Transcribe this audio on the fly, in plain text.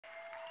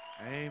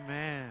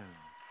Amen.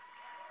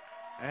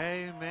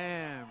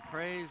 Amen.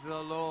 Praise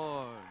the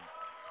Lord.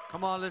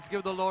 Come on, let's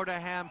give the Lord a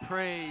hand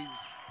praise.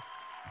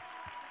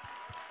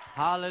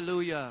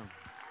 Hallelujah.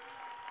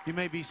 You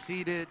may be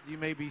seated. You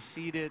may be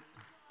seated.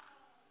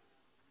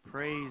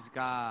 Praise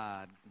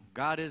God.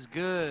 God is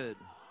good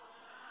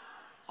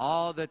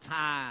all the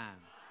time.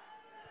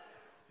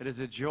 It is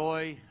a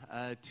joy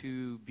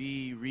to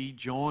be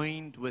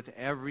rejoined with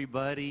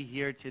everybody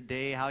here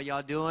today. How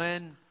y'all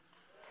doing?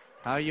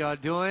 How y'all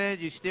doing?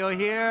 You still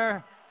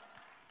here?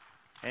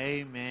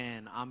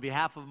 Amen. On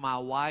behalf of my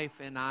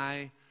wife and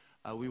I,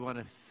 we want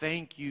to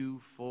thank you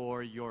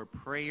for your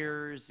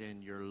prayers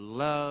and your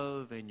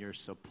love and your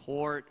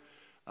support,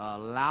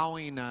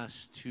 allowing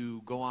us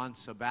to go on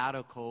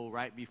sabbatical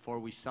right before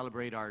we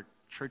celebrate our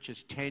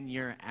church's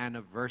 10-year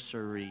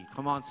anniversary.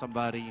 Come on,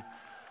 somebody.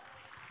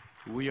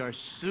 We are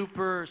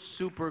super,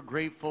 super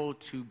grateful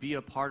to be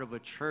a part of a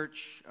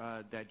church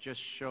that just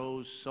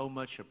shows so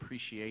much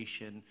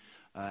appreciation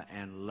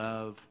and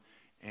love.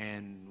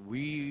 And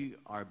we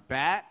are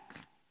back,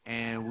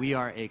 and we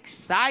are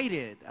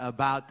excited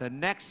about the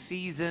next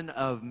season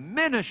of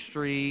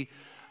ministry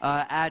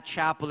at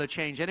Chapel of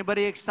Change.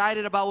 Anybody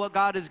excited about what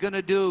God is going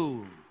to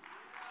do?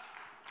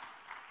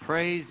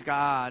 Praise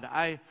God.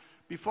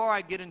 Before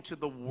I get into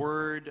the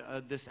word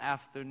this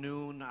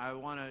afternoon, I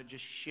want to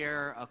just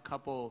share a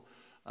couple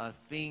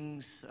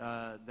things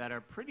that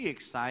are pretty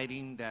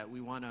exciting that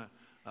we want to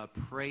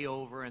pray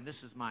over. And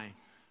this is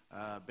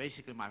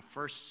basically my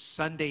first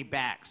Sunday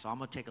back, so I'm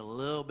going to take a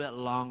little bit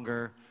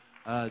longer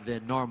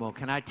than normal.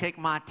 Can I take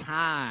my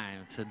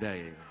time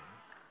today?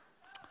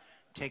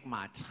 Take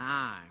my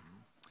time.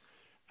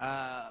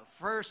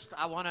 First,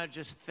 I want to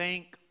just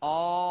thank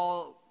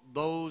all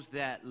those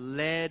that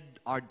led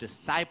our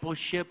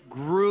discipleship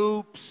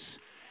groups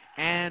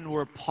and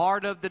were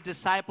part of the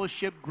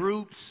discipleship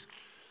groups.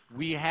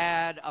 We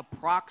had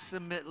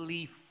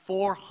approximately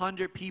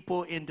 400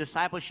 people in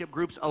discipleship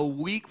groups a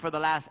week for the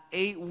last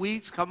 8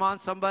 weeks. Come on,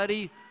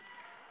 somebody.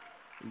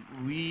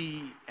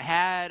 We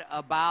had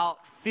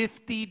about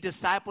 50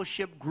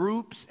 discipleship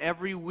groups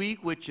every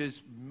week, which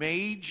is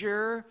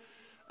major,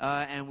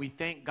 and we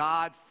thank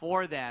God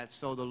for that.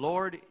 So the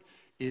Lord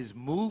is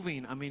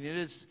moving. I mean, it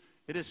is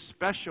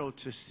special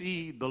to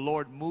see the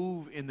Lord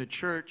move in the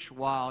church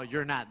while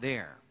you're not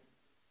there.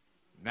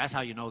 That's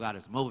how you know God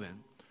is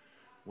moving.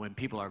 When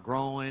people are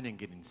growing and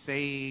getting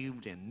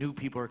saved and new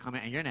people are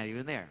coming and you're not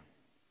even there.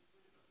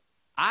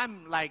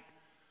 I'm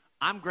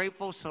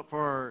grateful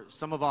for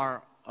some of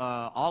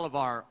all of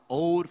our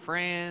old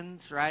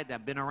friends, right, that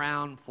have been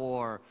around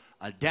for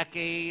a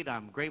decade.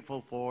 I'm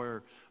grateful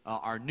for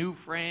our new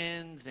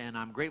friends, and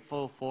I'm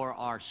grateful for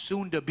our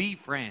soon-to-be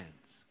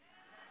friends.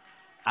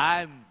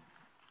 I'm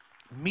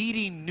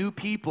meeting new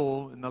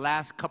people in the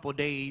last couple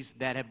days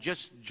that have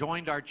just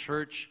joined our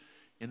church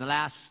in the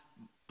last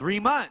 3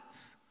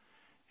 months.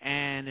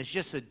 And it's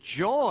just a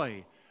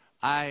joy.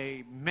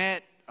 I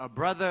met a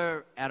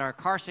brother at our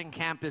Carson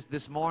campus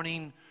this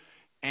morning,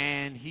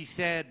 and he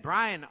said,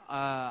 "Brian,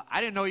 I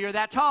didn't know you're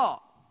that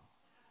tall.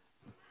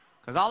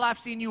 Because all I've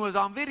seen you was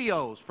on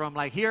videos from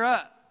like here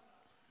up."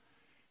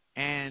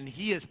 And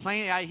he was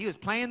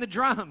playing the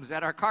drums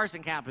at our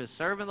Carson campus,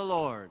 serving the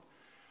Lord.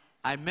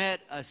 I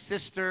met a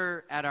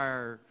sister at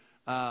our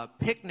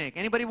picnic.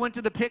 Anybody went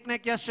to the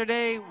picnic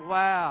yesterday?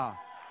 Wow.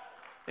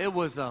 It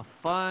was a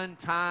fun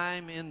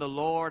time in the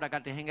Lord. I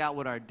got to hang out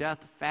with our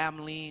Death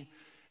family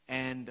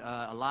and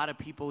a lot of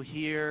people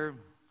here.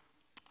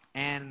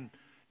 And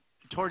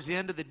towards the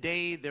end of the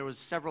day, there was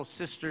several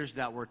sisters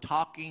that were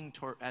talking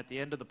at the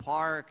end of the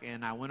park,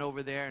 and I went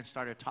over there and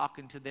started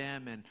talking to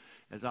them. And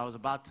as I was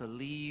about to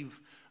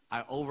leave,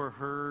 I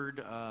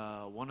overheard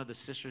one of the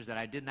sisters that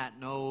I did not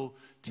know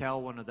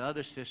tell one of the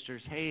other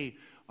sisters, "Hey,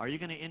 are you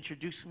going to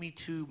introduce me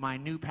to my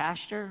new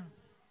pastor?"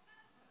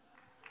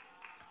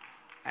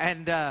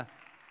 And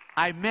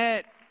I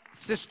met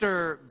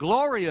Sister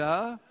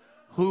Gloria,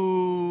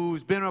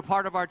 who's been a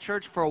part of our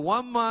church for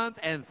 1 month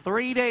and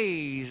 3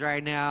 days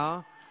right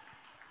now.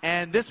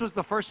 And this was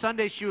the first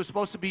Sunday she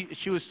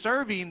was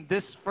serving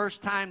this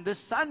first time this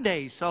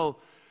Sunday. So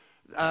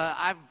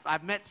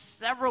I've met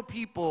several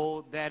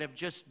people that have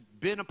just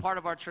been a part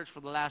of our church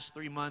for the last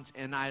 3 months,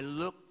 and I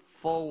look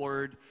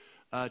forward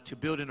to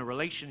building a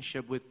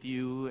relationship with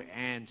you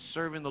and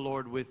serving the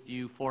Lord with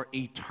you for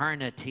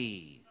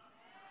eternity.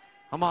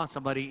 Come on,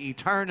 somebody,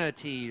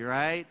 eternity,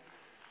 right?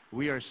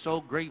 We are so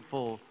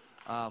grateful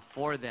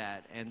for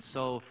that. And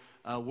so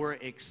we're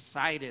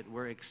excited.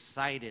 We're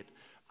excited.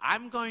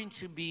 I'm going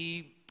to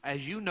be,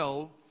 as you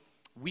know,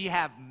 we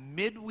have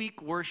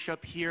midweek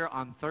worship here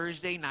on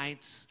Thursday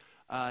nights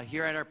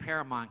here at our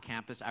Paramount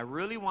campus. I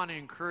really want to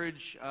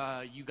encourage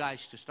you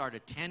guys to start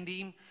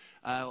attending.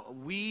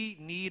 We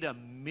need a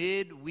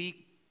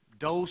midweek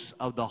dose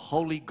of the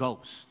Holy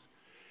Ghost.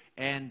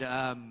 And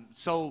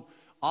so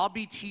I'll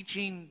be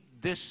teaching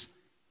this,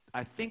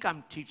 I think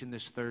I'm teaching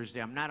this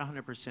Thursday. I'm not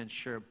 100%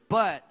 sure.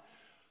 But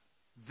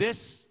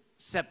this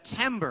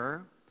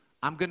September,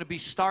 I'm going to be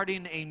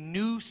starting a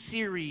new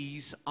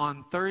series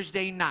on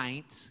Thursday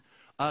nights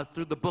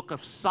through the book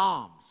of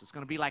Psalms. It's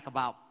going to be like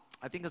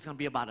I think it's going to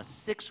be about a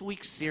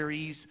 6-week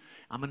series.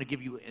 I'm going to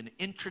give you an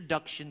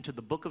introduction to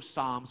the book of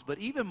Psalms, but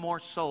even more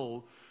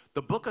so,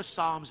 the book of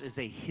Psalms is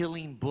a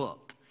healing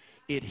book.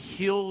 It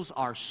heals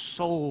our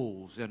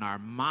souls and our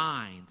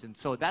minds. And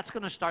so that's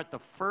going to start the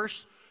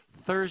first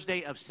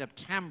Thursday of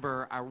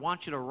September. I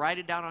want you to write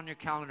it down on your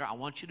calendar. I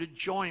want you to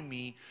join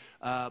me.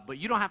 But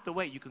you don't have to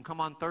wait. You can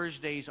come on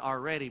Thursdays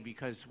already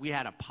because we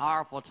had a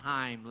powerful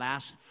time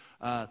last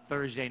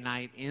Thursday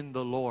night in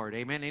the Lord.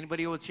 Amen.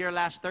 Anybody who was here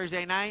last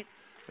Thursday night?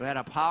 We had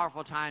a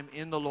powerful time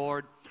in the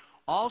Lord.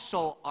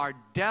 Also, our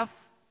deaf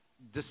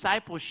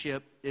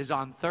discipleship is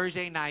on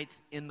Thursday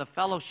nights in the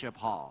fellowship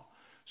hall.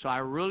 So I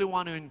really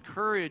want to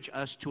encourage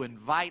us to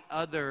invite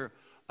other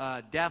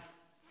deaf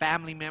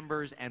family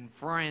members and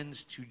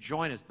friends to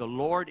join us. The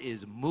Lord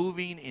is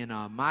moving in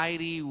a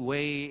mighty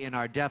way in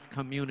our deaf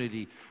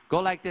community. Go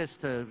like this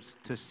to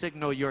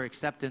signal your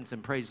acceptance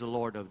and praise the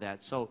Lord of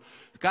that. So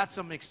got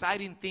some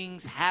exciting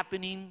things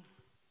happening.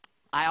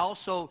 I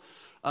also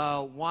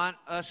want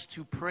us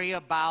to pray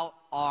about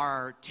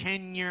our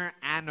 10-year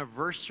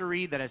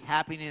anniversary that is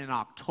happening in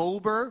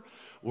October.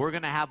 We're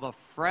going to have a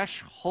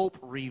Fresh Hope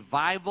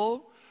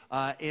Revival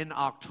in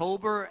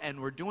October, and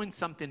we're doing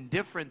something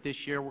different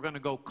this year. We're going to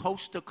go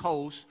coast to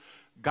coast.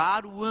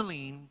 God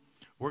willing,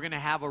 we're going to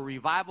have a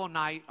revival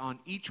night on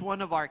each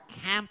one of our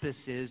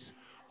campuses,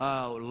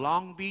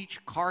 Long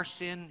Beach,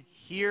 Carson,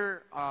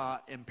 here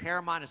in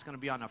Paramount. It's going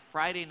to be on a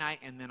Friday night,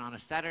 and then on a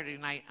Saturday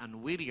night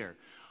on Whittier.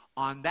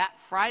 On that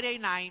Friday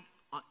night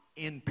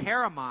in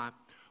Paramount,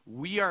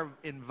 we are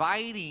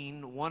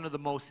inviting one of the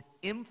most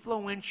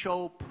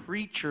influential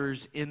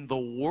preachers in the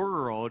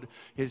world.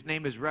 His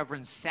name is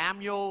Reverend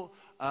Samuel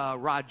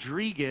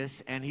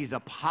Rodriguez, and he's a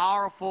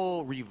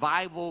powerful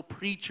revival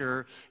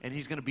preacher, and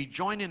he's going to be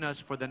joining us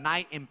for the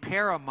night in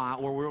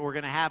Paramount where we're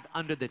going to have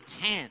under the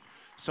tent.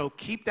 So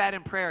keep that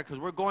in prayer because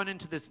we're going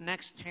into this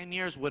next 10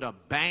 years with a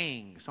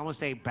bang. Someone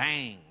say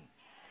bang.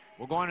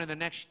 We're going into the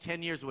next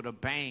 10 years with a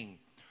bang.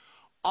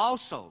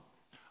 Also,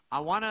 I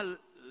want to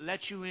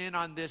let you in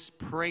on this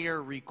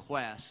prayer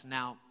request.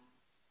 Now,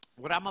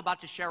 what I'm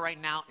about to share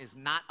right now is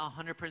not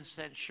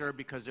 100% sure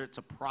because it's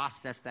a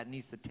process that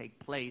needs to take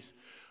place,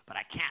 but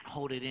I can't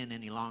hold it in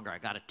any longer. I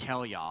got to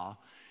tell y'all.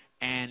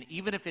 And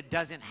even if it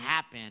doesn't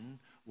happen,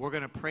 we're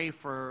going to pray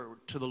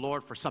to the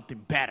Lord for something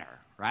better,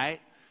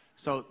 right?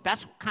 So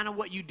that's kind of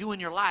what you do in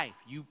your life.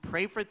 You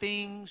pray for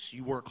things,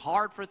 you work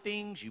hard for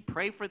things, you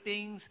pray for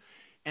things,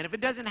 and if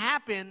it doesn't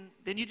happen,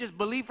 then you just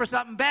believe for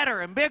something better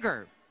and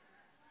bigger.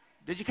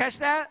 Did you catch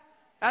that?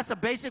 That's a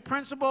basic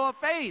principle of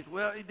faith.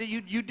 Well,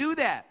 you do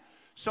that.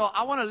 So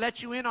I want to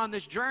let you in on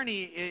this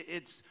journey.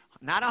 It's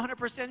not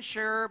 100%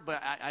 sure,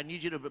 but I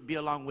need you to be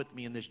along with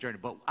me in this journey.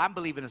 But I'm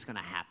believing it's going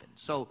to happen.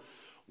 So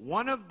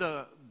one of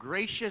the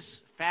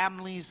gracious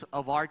families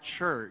of our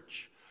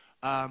church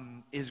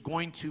is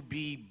going to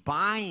be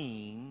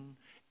buying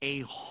a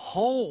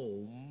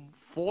home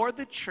for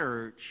the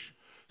church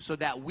so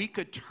that we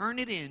could turn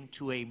it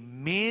into a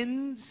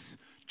men's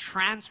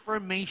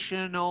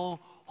transformational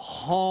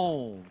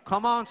home.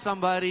 Come on,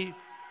 somebody.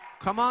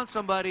 Come on,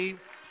 somebody.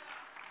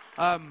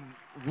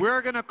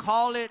 We're going to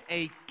call it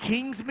a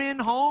Kingsman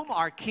home,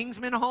 our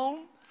Kingsman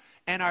home.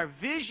 And our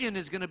vision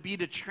is going to be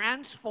to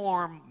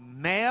transform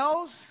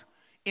males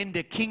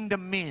into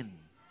kingdom men.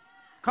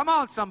 Come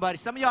on, somebody.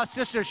 Some of y'all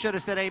sisters should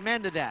have said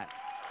amen to that.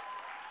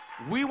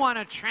 We want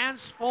to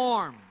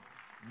transform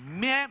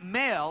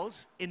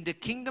males into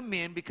kingdom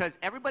men because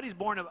everybody's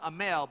born a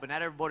male, but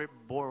not everybody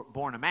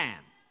born a man,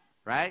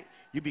 right?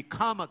 You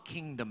become a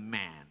kingdom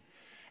man.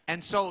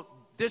 And so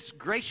this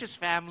gracious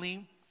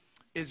family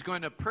is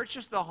going to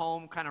purchase the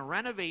home, kind of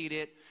renovate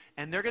it,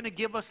 and they're going to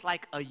give us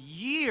like a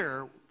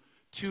year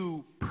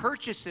to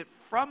purchase it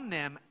from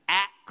them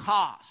at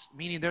cost,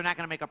 meaning they're not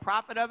going to make a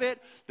profit of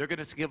it. They're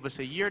going to give us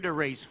a year to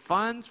raise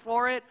funds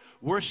for it.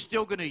 We're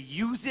still going to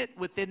use it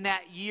within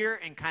that year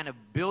and kind of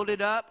build it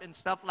up and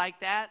stuff like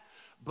that.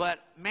 But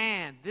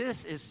man,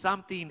 this is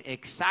something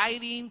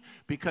exciting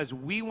because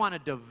we want to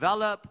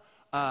develop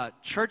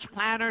church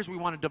planners. We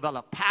want to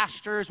develop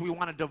pastors. We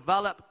want to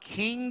develop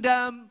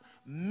kingdom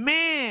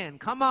men.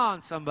 Come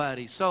on,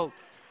 somebody. So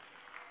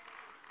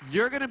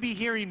you're going to be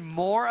hearing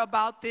more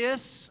about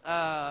this,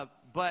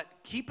 but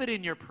keep it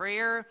in your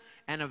prayer.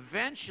 And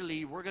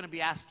eventually, we're going to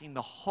be asking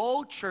the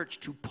whole church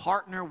to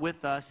partner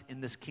with us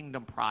in this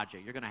kingdom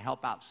project. You're going to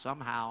help out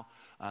somehow,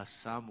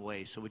 some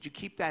way. So would you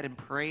keep that in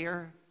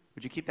prayer?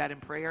 Would you keep that in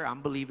prayer?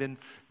 I'm believing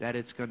that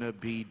it's going to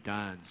be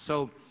done.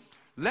 So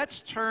let's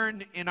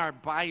turn in our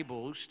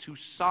Bibles to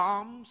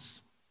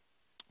Psalms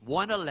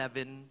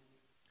 111.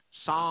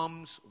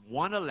 Psalms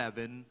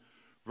 111,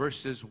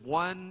 verses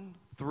 1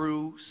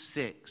 through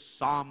 6.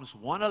 Psalms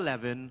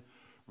 111,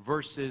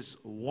 verses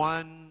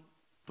 1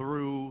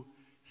 through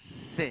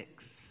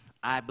 6.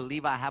 I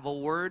believe I have a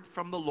word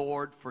from the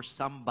Lord for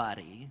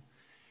somebody.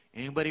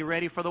 Anybody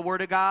ready for the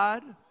word of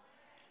God?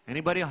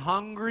 Anybody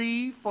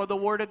hungry for the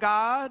word of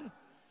God?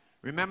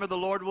 Remember, the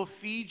Lord will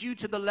feed you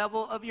to the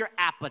level of your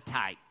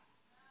appetite.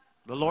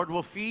 The Lord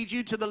will feed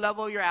you to the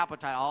level of your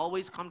appetite.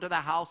 Always come to the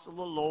house of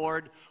the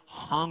Lord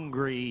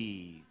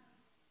hungry.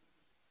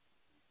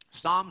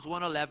 Psalms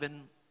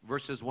 111,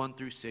 verses 1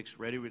 through 6.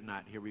 Ready or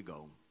not, here we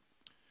go.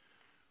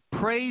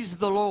 Praise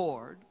the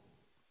Lord.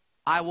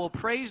 I will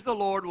praise the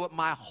Lord with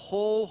my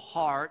whole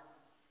heart.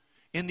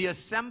 In the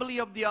assembly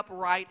of the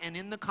upright and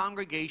in the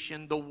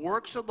congregation, the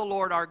works of the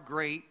Lord are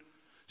great,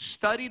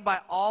 studied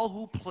by all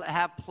who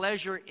have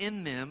pleasure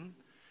in them.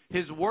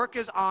 His work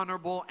is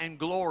honorable and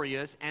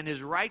glorious, and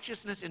his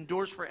righteousness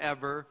endures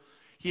forever.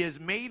 He has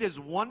made his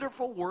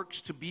wonderful works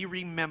to be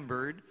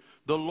remembered.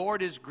 The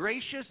Lord is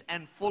gracious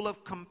and full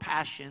of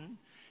compassion.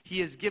 He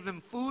has given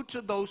food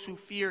to those who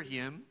fear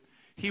him.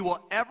 He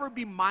will ever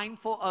be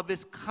mindful of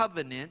his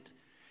covenant.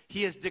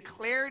 He has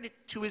declared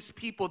to his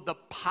people the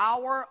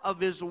power of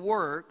his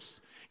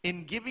works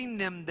in giving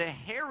them the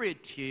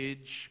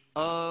heritage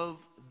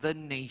of the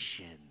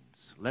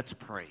nations. Let's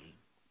pray.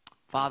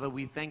 Father,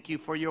 we thank you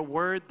for your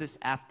word this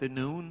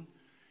afternoon,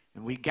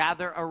 and we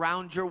gather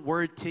around your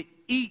word to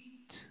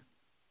eat.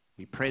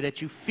 We pray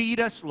that you feed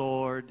us,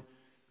 Lord.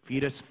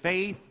 Feed us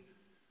faith,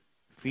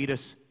 feed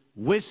us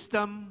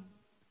wisdom,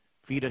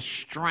 feed us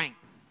strength.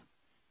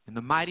 In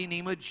the mighty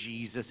name of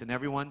Jesus, and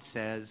everyone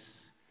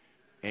says,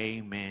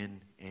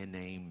 amen and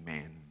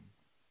amen.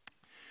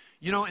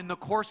 You know, in the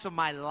course of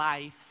my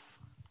life,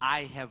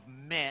 I have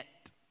met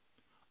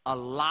a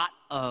lot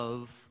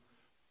of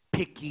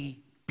picky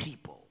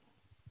people.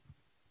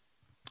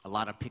 A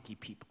lot of picky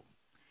people.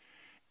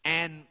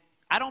 And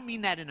I don't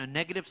mean that in a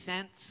negative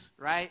sense,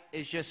 right?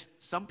 It's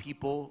just some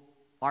people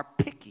are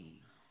picky.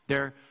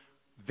 They're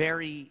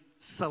very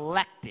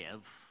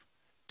selective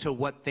to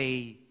what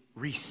they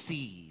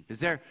receive. Is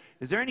there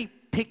any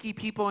picky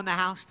people in the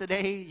house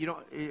today? You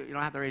don't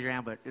have to raise your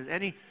hand, but is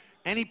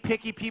any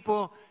picky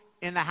people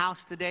in the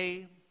house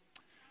today?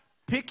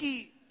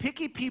 Picky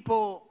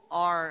people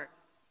are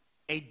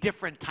a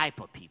different type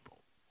of people.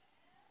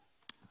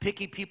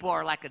 Picky people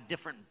are like a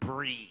different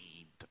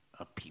breed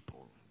of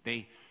people.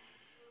 They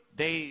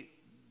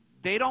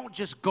don't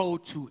just go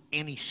to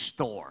any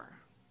store.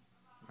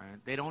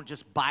 Right? They don't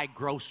just buy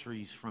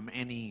groceries from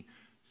any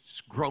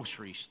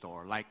grocery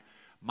store. Like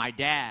my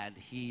dad,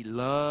 he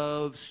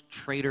loves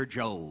Trader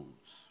Joe's,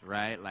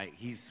 right? Like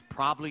he's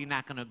probably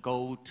not going to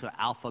go to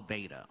Alpha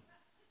Beta.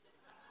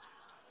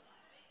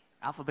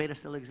 Alpha Beta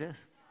still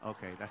exists?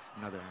 Okay, that's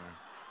another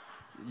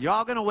one.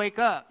 Y'all going to wake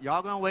up.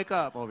 Y'all going to wake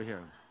up over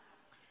here.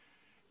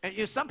 And you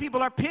know, some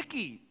people are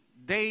picky.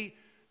 They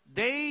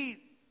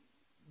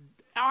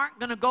aren't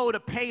going to go to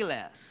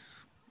Payless,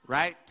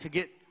 right, to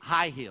get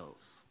high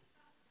heels.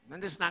 They're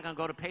just not going to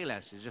go to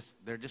Payless.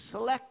 They're just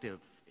selective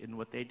in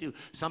what they do.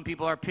 Some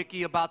people are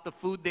picky about the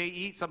food they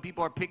eat. Some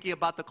people are picky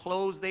about the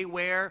clothes they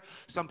wear.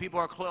 Some people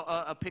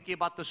are picky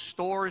about the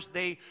stores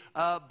they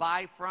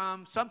buy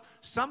from.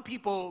 Some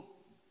people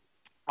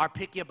are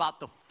picky about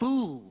the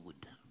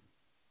food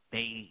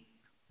they eat.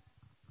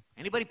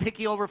 Anybody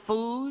picky over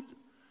food?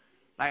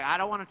 Like, I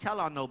don't want to tell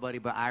on nobody,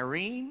 but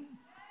Irene,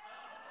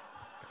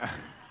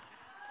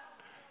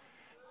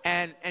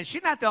 and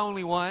she's not the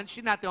only one.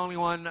 She's not the only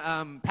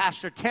one.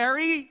 Pastor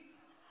Terry,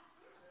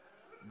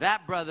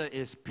 that brother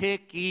is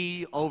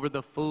picky over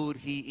the food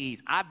he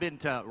eats. I've been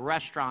to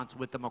restaurants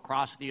with him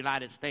across the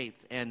United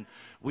States, and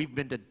we've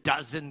been to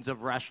dozens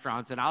of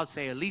restaurants, and I would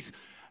say at least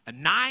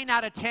 9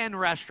 out of 10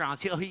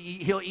 restaurants,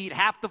 he'll eat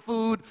half the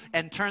food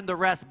and turn the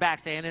rest back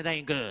saying it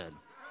ain't good.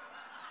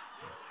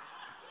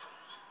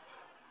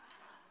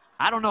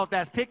 I don't know if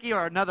that's picky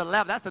or another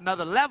level. That's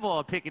another level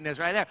of pickiness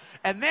right there.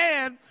 And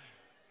then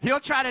he'll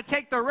try to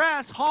take the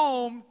rest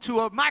home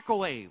to a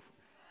microwave.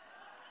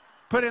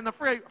 Put it in the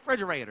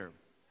refrigerator.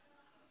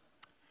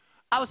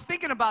 I was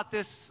thinking about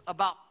this,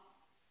 about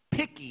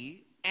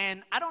picky,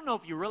 and I don't know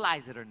if you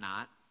realize it or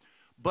not,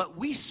 but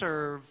we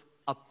serve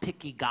a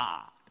picky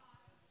God.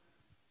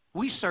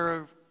 We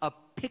serve a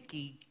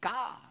picky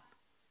God.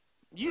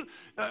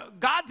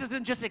 God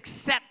doesn't just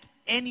accept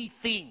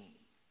anything.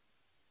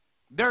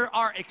 There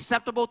are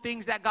acceptable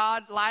things that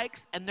God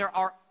likes, and there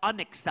are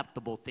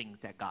unacceptable things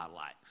that God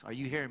likes. Are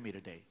you hearing me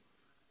today?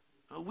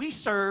 We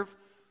serve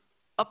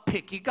a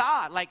picky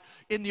God. Like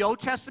in the Old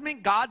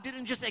Testament, God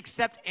didn't just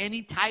accept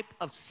any type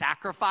of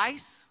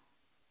sacrifice.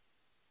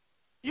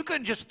 You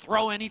couldn't just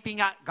throw anything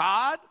at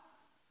God.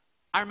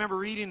 I remember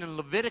reading in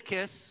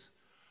Leviticus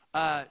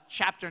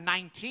chapter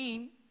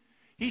 19,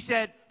 he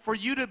said, for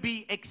you to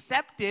be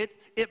accepted,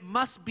 it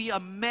must be a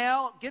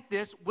male, get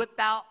this,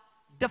 without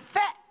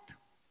defect.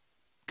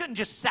 Couldn't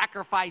just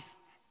sacrifice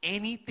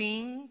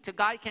anything to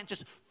God. You can't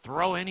just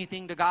throw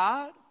anything to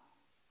God.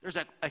 There's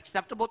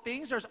acceptable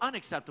things, there's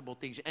unacceptable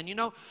things. And you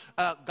know,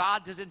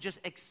 God doesn't just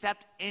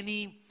accept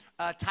any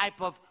type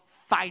of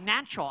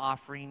financial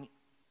offering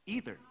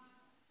either.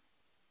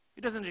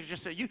 He doesn't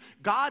just say,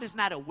 God is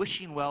not a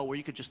wishing well where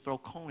you could just throw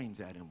coins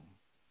at him.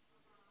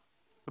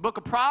 The book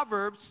of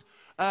Proverbs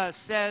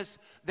says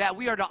that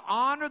we are to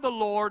honor the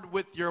Lord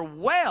with your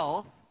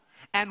wealth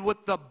and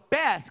with the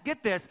best,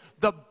 get this,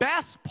 the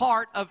best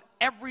part of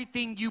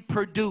everything you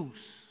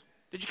produce.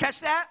 Did you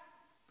catch that?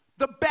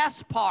 The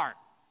best part.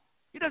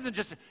 He doesn't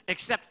just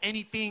accept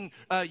anything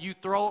you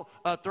throw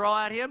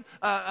at him.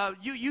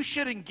 You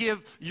shouldn't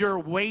give your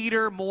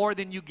waiter more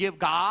than you give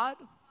God.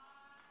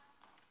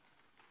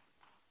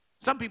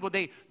 Some people,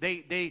 they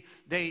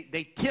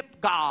tip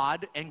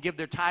God and give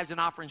their tithes and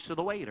offerings to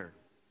the waiter.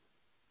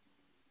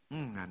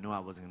 I knew I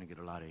wasn't going to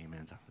get a lot of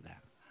amens after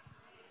that.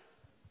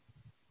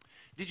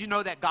 Did you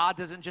know that God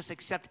doesn't just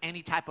accept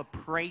any type of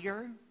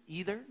prayer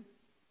either?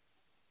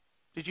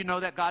 Did you know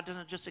that God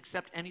doesn't just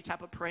accept any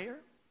type of prayer?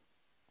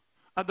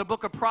 The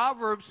book of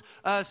Proverbs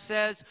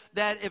says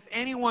that if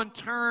anyone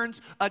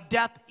turns a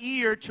deaf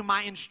ear to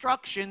my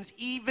instructions,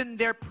 even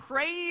their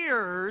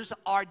prayers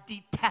are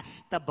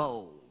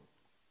detestable.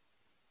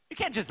 You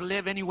can't just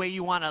live any way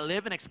you want to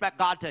live and expect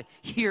God to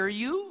hear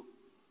you.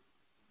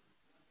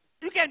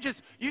 You can't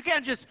just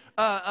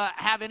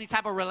have any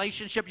type of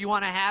relationship you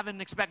want to have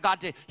and expect God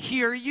to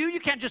hear you.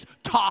 You can't just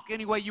talk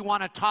any way you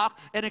want to talk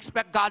and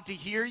expect God to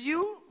hear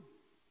you.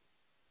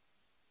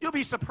 You'll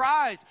be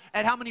surprised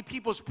at how many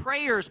people's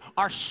prayers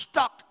are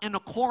stuck in a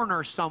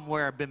corner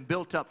somewhere, been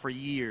built up for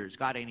years.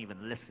 God ain't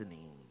even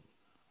listening.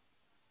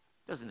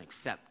 Doesn't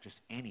accept just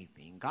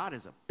anything. God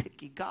is a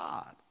picky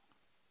God.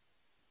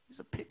 He's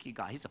a picky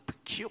God. He's a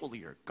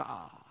peculiar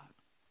God.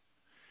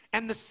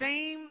 And the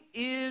same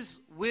is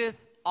with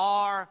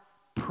our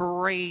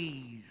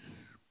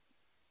praise.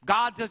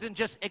 God doesn't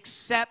just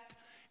accept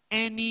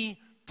any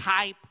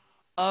type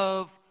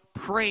of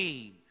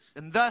praise.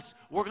 And thus,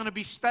 we're going to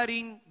be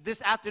studying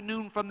this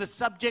afternoon from the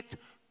subject,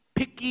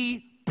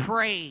 picky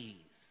praise.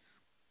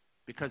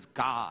 Because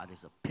God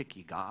is a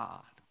picky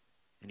God,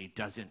 and He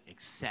doesn't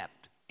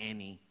accept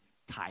any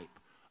type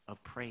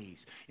of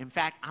praise. In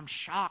fact, I'm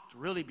shocked,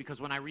 really, because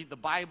when I read the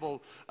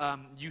Bible,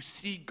 you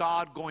see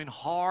God going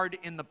hard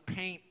in the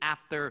paint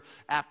after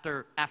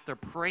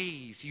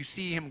praise. You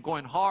see Him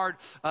going hard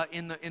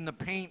in the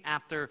paint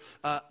after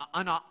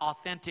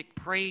unauthentic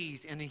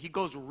praise, and He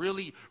goes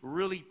really,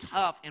 really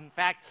tough. In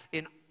fact,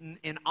 in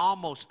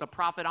Amos, the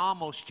prophet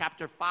Amos,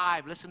 chapter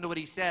 5, listen to what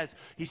he says.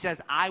 He says,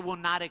 I will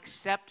not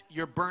accept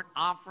your burnt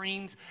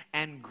offerings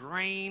and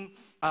grain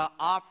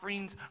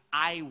offerings.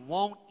 I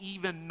won't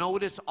even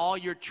notice all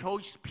your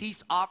choice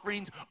peace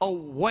offerings.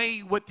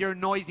 Away with your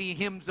noisy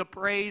hymns of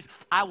praise.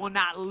 I will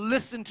not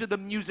listen to the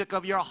music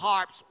of your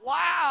harps.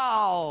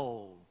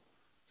 Wow.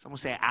 Someone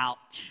say,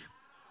 ouch.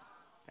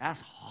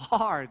 That's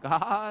hard,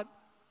 God.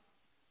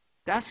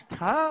 That's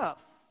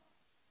tough.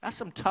 That's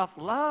some tough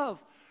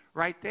love.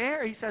 Right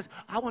there, He says,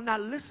 I will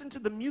not listen to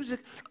the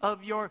music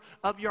of your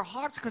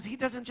harps, because He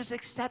doesn't just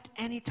accept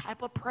any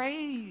type of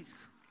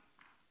praise.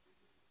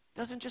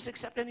 Doesn't just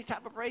accept any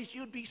type of praise.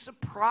 You'd be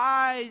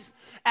surprised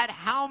at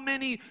how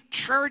many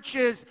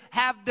churches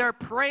have their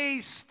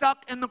praise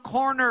stuck in the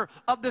corner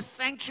of the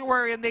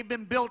sanctuary, and they've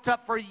been built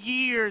up for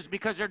years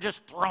because they're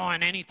just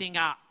throwing anything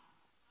out.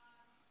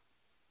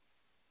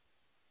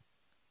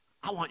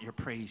 I want your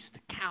praise to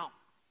count.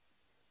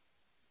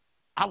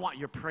 I want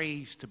your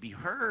praise to be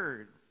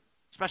heard.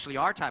 Especially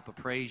our type of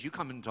praise. You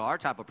come into our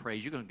type of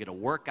praise, you're going to get a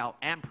workout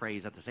and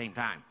praise at the same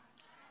time.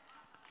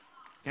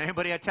 Can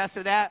anybody attest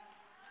to that?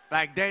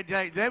 Like,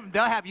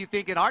 they'll have you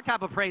thinking, our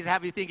type of praise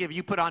have you thinking if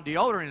you put on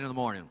deodorant in the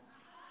morning.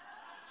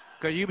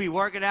 Because you be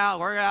working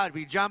out,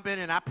 be jumping,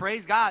 and I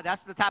praise God.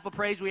 That's the type of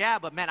praise we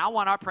have. But, man, I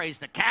want our praise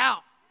to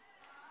count.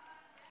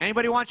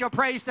 Anybody want your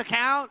praise to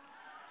count?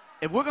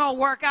 If we're going to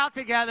work out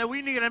together,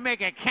 we need to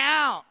make it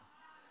count.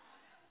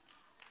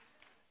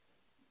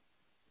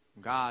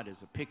 God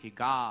is a picky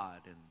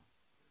God, and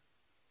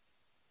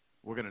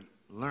we're going to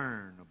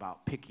learn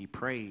about picky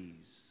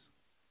praise.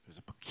 There's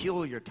a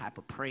peculiar type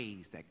of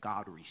praise that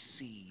God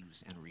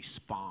receives and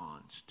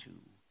responds to.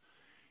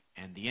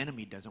 And the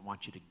enemy doesn't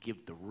want you to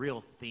give the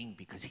real thing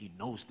because he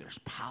knows there's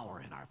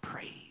power in our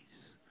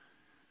praise.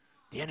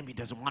 The enemy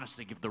doesn't want us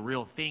to give the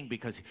real thing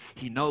because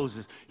he knows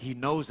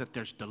that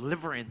there's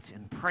deliverance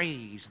in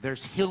praise.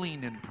 There's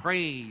healing in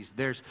praise.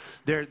 There's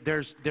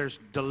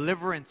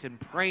deliverance in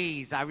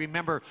praise. I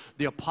remember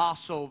the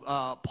apostle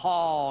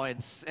Paul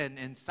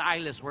and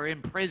Silas were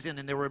in prison,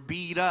 and they were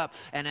beat up.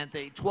 And at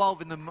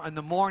 12 in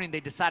the morning, they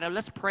decided,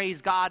 let's praise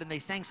God. And they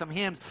sang some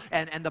hymns.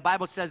 And the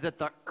Bible says that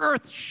the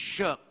earth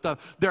shook.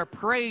 Their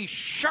praise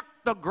shook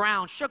the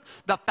ground, shook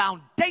the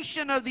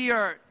foundation of the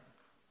earth.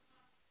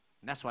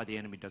 And that's why the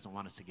enemy doesn't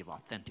want us to give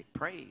authentic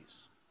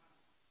praise.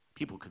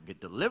 People can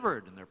get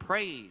delivered in their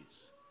praise.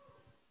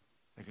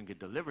 They can get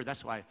delivered.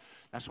 That's why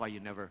you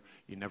never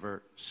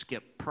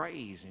skip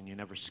praise and you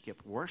never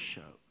skip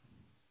worship.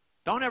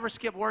 Don't ever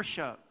skip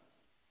worship.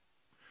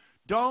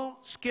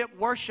 Don't skip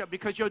worship,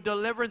 because your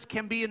deliverance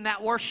can be in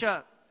that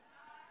worship.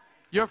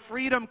 Your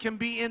freedom can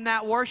be in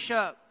that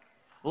worship.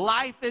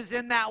 Life is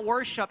in that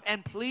worship.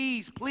 And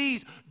please,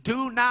 please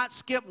do not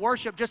skip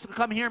worship just to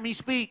come hear me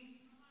speak.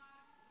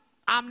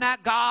 I'm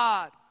not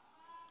God.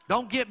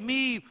 Don't get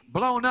me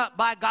blown up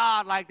by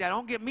God like that.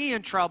 Don't get me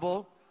in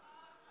trouble.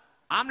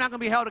 I'm not going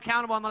to be held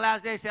accountable on the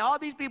last day and say, all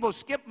these people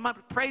skip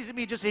praising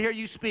me just to hear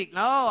you speak.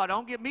 No,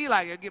 don't get me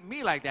like it. Get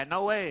me like that.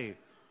 No way.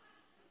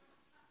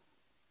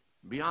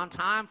 Be on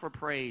time for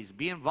praise.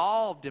 Be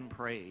involved in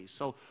praise.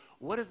 So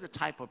what is the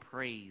type of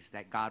praise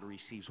that God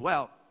receives?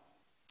 Well,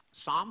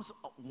 Psalms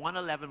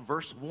 111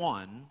 verse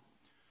 1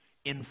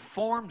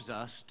 informs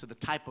us to the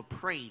type of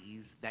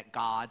praise that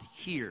God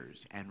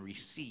hears and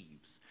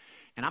receives.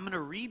 And I'm going to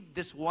read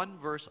this one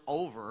verse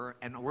over,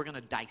 and we're going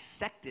to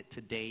dissect it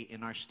today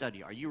in our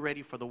study. Are you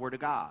ready for the Word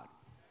of God?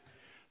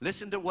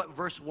 Listen to what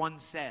verse 1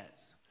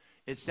 says.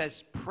 It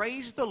says,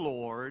 praise the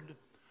Lord.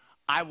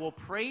 I will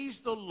praise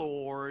the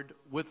Lord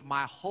with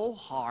my whole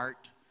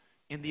heart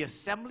in the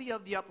assembly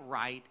of the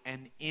upright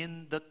and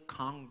in the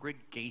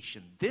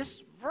congregation.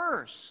 This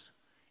verse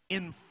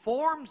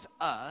informs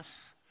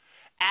us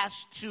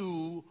as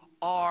to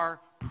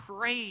our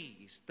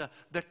praise,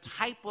 the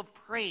type of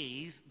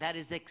praise that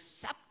is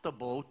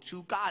acceptable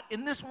to God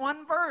in this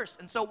one verse.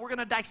 And so we're going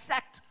to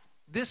dissect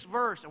this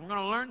verse, and we're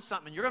going to learn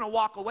something. You're going to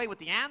walk away with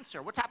the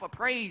answer. What type of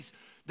praise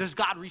does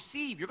God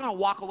receive? You're going to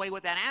walk away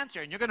with that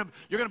answer, and you're going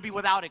to be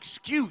without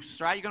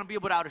excuse, right? You're going to be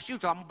without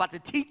excuse. So I'm about to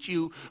teach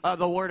you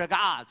the Word of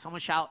God.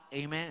 Someone shout,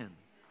 amen.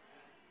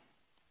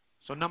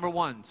 So number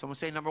one, someone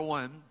say number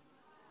one.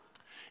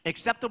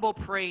 Acceptable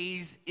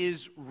praise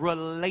is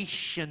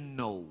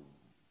relational.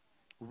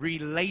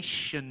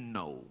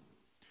 Relational.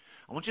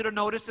 I want you to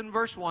notice in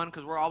verse 1,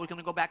 because we're always going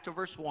to go back to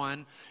verse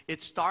 1,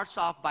 it starts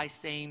off by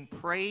saying,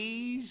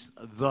 praise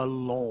the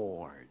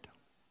Lord.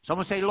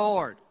 Someone say,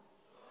 Lord.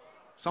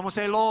 Someone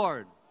say,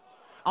 Lord.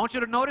 I want you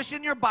to notice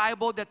in your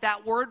Bible that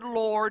that word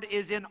Lord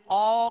is in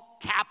all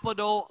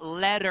capital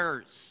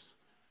letters.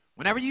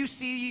 Whenever you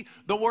see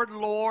the word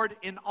Lord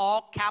in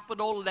all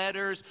capital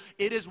letters,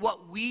 it is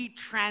what we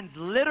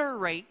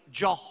transliterate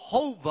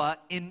Jehovah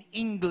in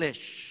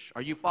English.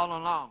 Are you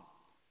following along?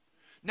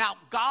 Now,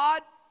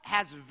 God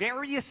has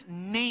various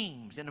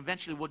names, and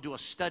eventually we'll do a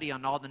study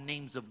on all the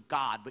names of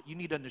God, but you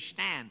need to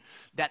understand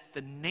that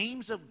the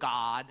names of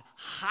God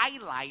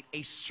highlight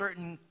a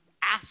certain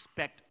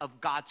aspect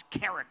of God's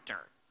character.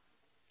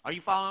 Are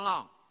you following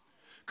along?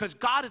 Because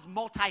God is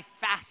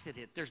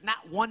multifaceted. There's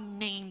not one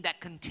name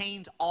that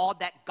contains all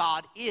that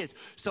God is.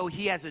 So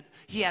he has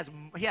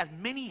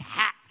many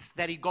hats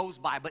that he goes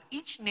by, but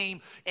each name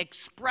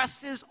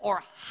expresses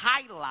or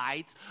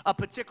highlights a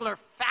particular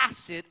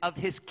facet of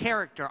his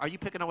character. Are you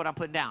picking up what I'm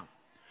putting down?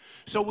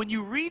 So when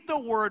you read the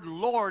word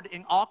Lord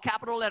in all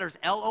capital letters,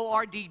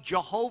 L-O-R-D,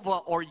 Jehovah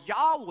or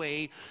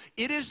Yahweh,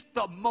 it is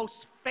the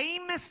most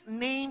famous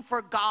name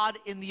for God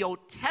in the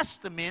Old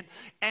Testament,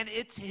 and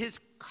it's his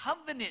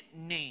covenant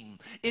name.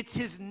 It's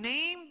his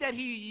name that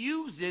he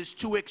uses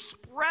to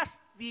express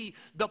the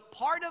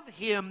part of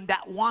him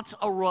that wants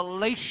a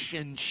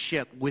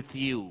relationship with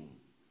you.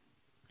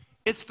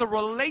 It's the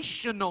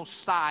relational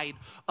side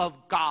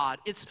of God.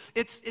 It's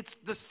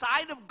the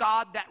side of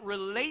God that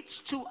relates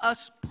to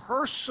us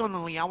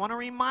personally. I want to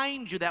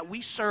remind you that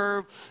we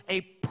serve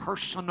a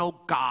personal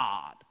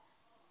God.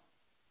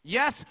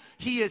 Yes,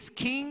 he is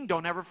king.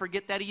 Don't ever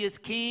forget that he is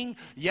king.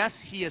 Yes,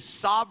 he is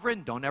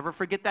sovereign. Don't ever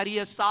forget that he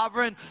is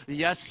sovereign.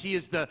 Yes, he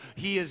is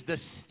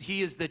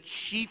the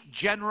chief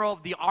general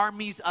of the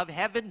armies of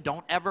heaven.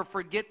 Don't ever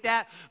forget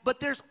that. But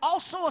there's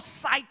also a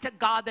side to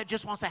God that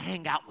just wants to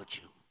hang out with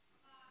you.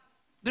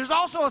 There's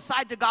also a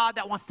side to God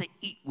that wants to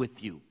eat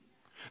with you.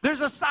 There's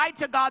a side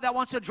to God that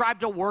wants to drive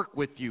to work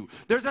with you.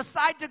 There's a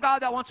side to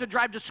God that wants to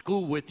drive to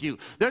school with you.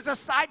 There's a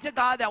side to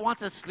God that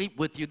wants to sleep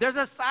with you. There's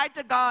a side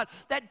to God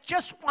that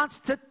just wants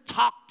to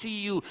talk to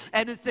you.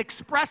 And it's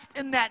expressed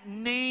in that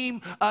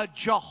name,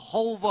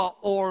 Jehovah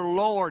or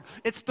Lord.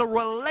 It's the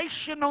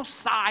relational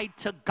side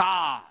to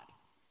God.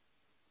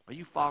 Are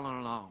you following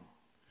along?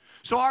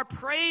 So our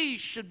praise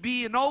should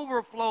be an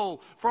overflow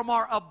from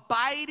our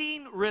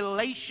abiding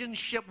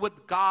relationship with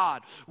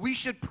God. We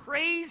should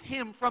praise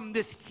him from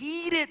this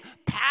heated,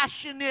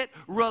 passionate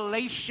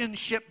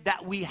relationship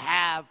that we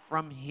have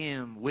from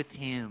him, with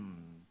him.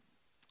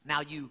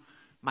 Now you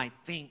might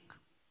think,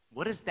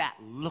 what does that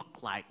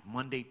look like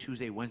Monday,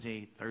 Tuesday,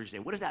 Wednesday, Thursday?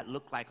 What does that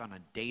look like on a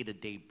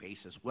day-to-day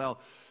basis? Well,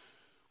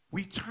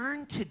 we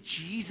turn to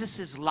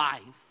Jesus'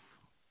 life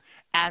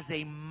as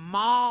a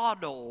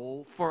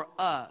model for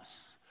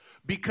us.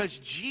 Because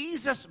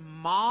Jesus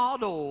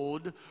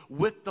modeled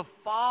with the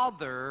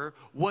Father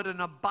what an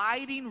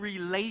abiding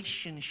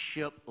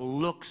relationship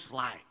looks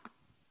like.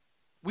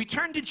 We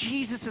turn to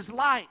Jesus'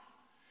 life,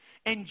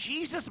 and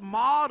Jesus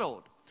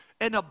modeled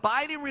an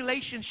abiding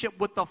relationship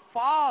with the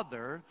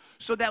Father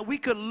so that we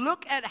could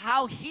look at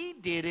how he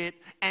did it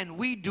and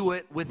we do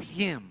it with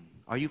him.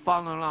 Are you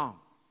following along?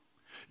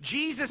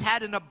 Jesus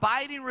had an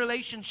abiding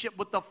relationship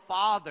with the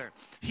Father.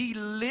 He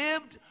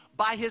lived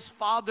by his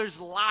Father's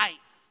life.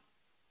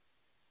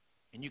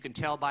 And you can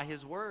tell by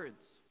his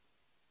words.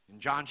 In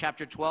John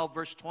chapter 12,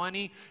 verse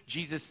 20,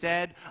 Jesus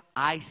said,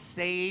 I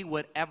say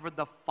whatever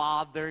the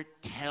Father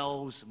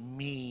tells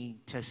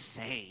me to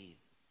say.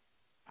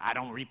 I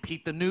don't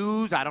repeat the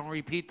news. I don't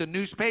repeat the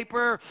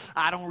newspaper.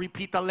 I don't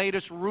repeat the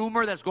latest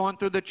rumor that's going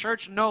through the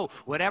church. No,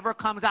 whatever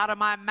comes out of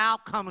my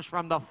mouth comes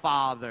from the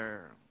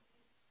Father.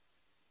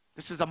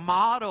 This is a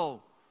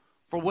model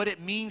for what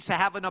it means to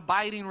have an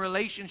abiding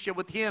relationship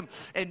with Him.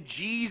 And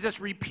Jesus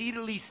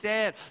repeatedly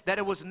said that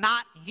it was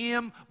not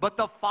Him, but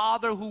the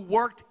Father who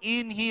worked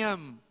in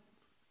Him.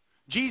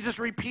 Jesus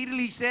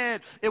repeatedly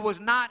said it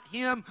was not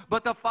Him,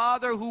 but the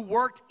Father who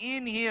worked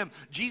in Him.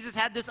 Jesus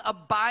had this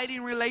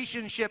abiding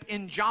relationship.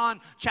 In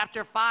John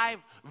chapter 5,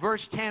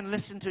 verse 10,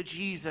 listen to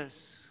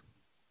Jesus.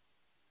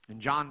 In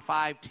John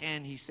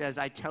 5:10, He says,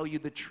 I tell you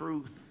the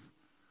truth.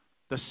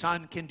 The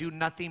Son can do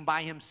nothing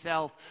by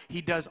Himself.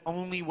 He does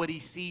only what He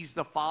sees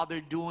the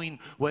Father doing.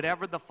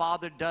 Whatever the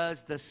Father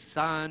does, the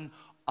Son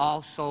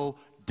also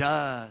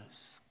does.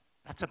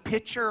 That's a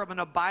picture of an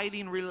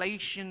abiding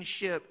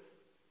relationship.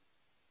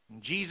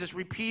 And Jesus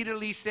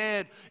repeatedly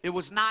said it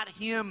was not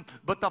Him,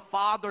 but the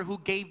Father who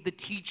gave the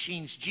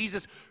teachings.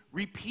 Jesus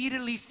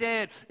repeatedly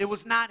said it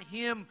was not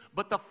Him,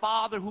 but the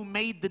Father who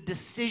made the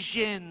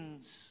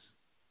decisions.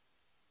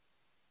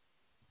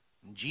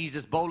 And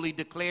Jesus boldly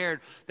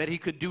declared that He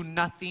could do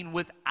nothing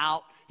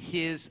without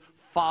His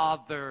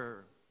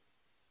Father.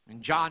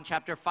 In John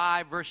chapter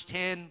 5, verse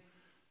 10,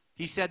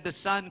 He said the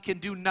Son can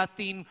do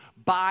nothing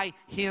by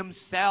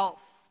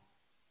Himself.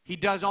 He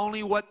does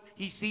only what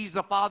He sees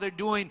the Father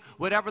doing.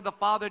 Whatever the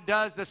Father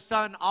does, the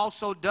Son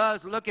also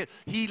does. Look at,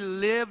 He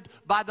lived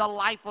by the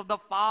life of the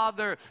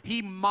Father.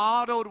 He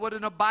modeled what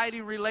an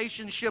abiding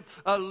relationship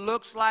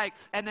looks like.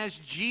 And as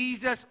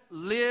Jesus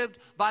lived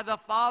by the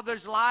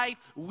Father's life,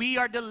 we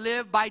are to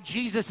live by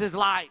Jesus'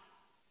 life.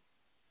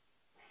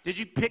 Did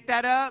you pick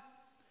that up?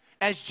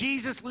 As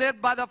Jesus lived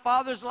by the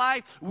Father's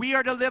life, we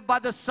are to live by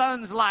the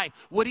Son's life.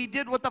 What He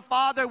did with the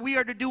Father, we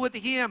are to do with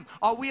Him.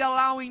 Are we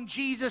allowing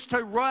Jesus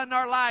to run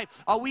our life?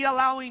 Are we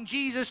allowing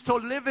Jesus to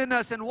live in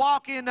us and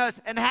walk in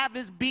us and have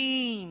His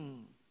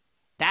being?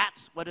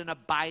 That's what an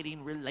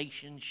abiding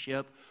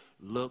relationship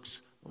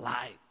looks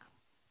like.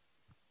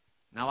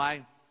 Now,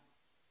 I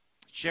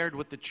shared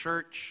with the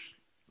church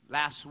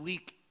last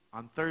week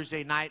on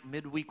Thursday night,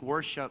 midweek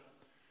worship,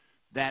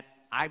 that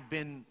I've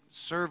been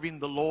serving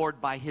the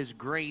Lord by His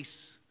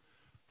grace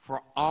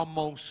for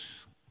almost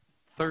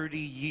 30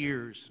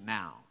 years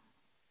now.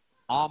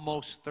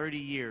 Almost 30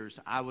 years.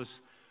 I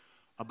was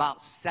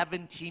about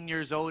 17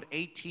 years old,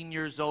 18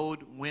 years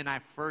old when I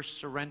first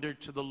surrendered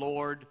to the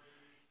Lord.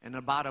 In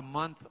about a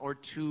month or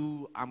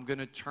two, I'm going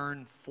to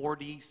turn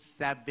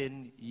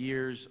 47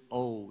 years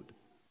old.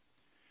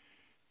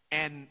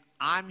 And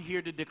I'm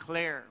here to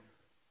declare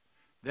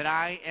that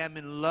I am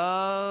in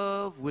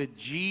love with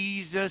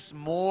Jesus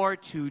more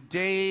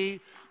today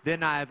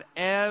than I've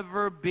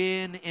ever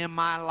been in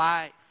my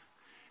life.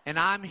 And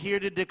I'm here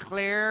to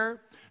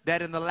declare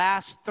that in the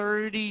last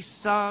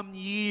 30-some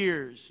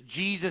years,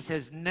 Jesus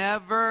has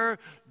never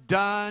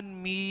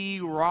done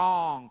me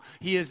wrong.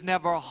 He has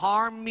never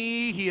harmed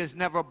me. He has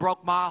never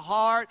broke my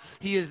heart.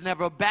 He has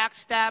never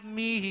backstabbed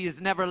me. He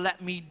has never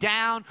let me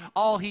down.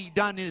 All He's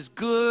done is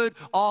good.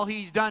 All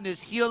He's done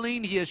is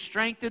healing. He has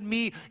strengthened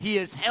me. He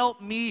has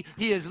helped me.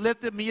 He has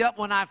lifted me up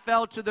when I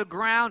fell to the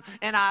ground.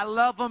 And I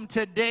love Him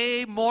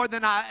today more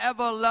than I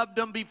ever loved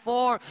Him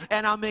before.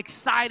 And I'm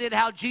excited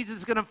how Jesus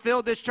is going to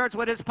fill this church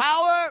with His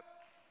power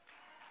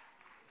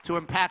to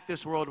impact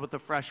this world with the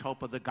fresh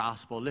hope of the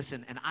gospel.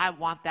 Listen, and I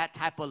want that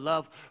type of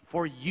love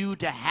for you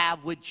to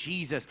have with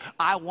Jesus.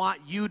 I want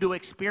you to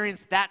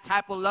experience that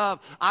type of love.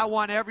 I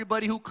want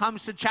everybody who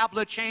comes to Chapel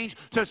of Change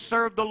to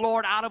serve the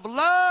Lord out of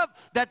love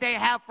that they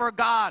have for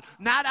God.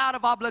 Not out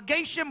of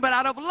obligation, but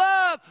out of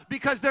love,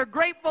 because they're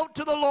grateful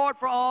to the Lord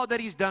for all that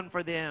He's done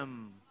for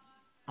them.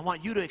 I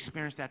want you to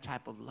experience that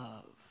type of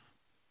love.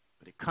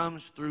 But it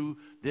comes through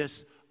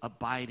this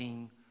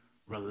abiding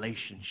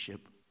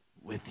relationship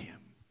with Him.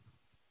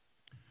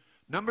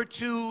 Number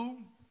two,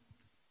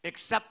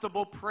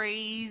 acceptable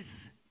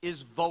praise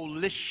is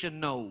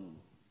volitional.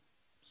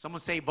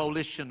 Someone say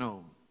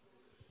volitional.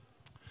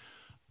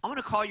 I want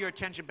to call your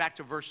attention back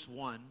to verse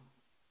 1.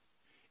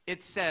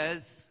 It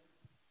says,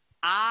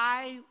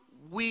 I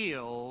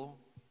will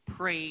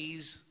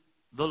praise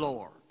the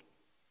Lord.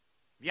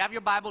 If you have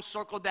your Bible,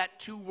 circle that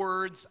two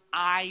words,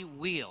 I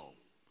will.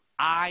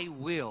 I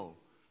will.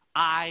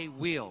 I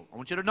will. I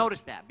want you to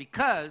notice that,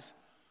 because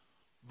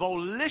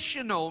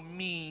volitional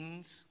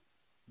means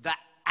the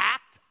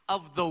act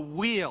of the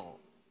will.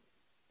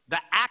 The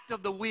act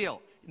of the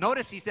will.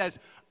 Notice He says,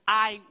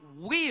 I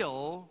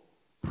will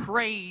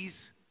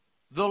praise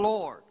the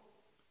Lord.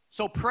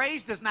 So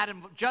praise does not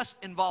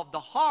just involve the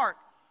heart,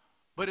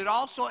 but it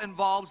also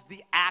involves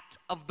the act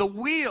of the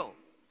will.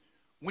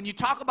 When you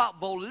talk about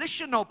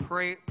volitional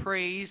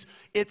praise,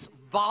 it's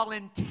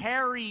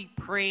voluntary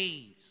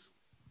praise.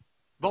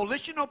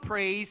 Volitional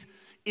praise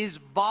is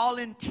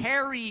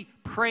voluntary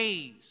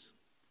praise.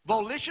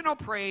 Volitional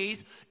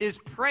praise is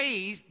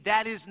praise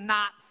that is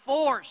not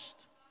forced.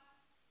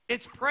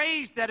 It's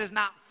praise that is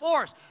not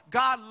forced.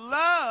 God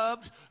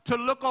loves to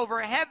look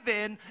over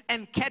heaven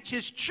and catch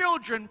His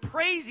children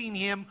praising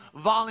Him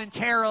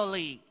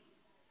voluntarily.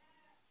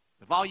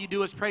 If all you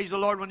do is praise the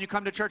Lord when you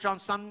come to church on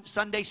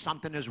Sunday,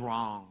 something is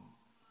wrong.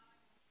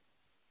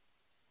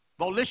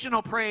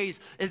 Volitional praise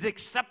is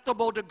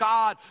acceptable to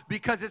God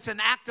because it's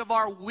an act of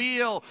our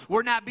will.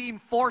 We're not being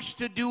forced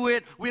to do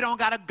it. We don't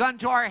got a gun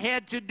to our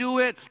head to do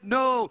it.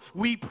 No,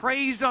 we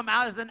praise Him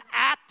as an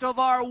act of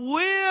our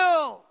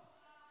will.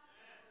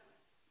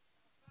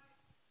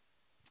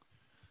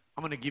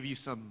 I'm going to give you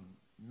some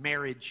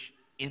marriage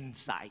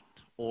insight,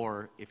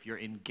 or if you're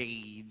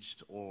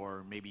engaged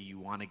or maybe you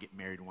want to get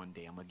married one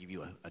day, I'm going to give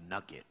you a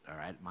nugget, all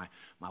right?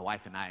 My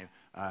wife and I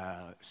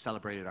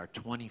celebrated our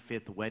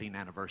 25th wedding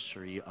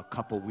anniversary a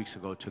couple weeks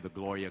ago, to the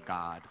glory of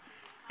God,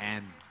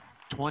 and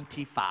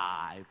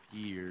 25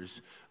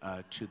 years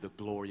to the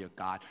glory of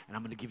God. And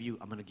I'm going to give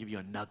you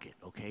a nugget,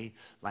 okay?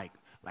 Like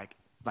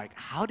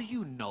how do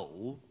you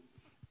know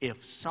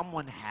if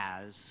someone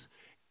has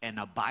an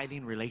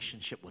abiding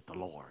relationship with the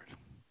Lord?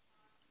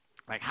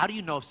 Like, how do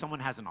you know if someone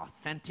has an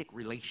authentic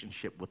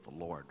relationship with the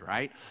Lord,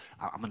 right?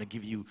 I'm going to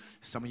give you,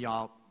 some of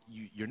y'all,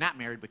 you're not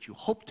married, but you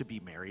hope to be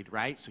married,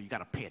 right? So you got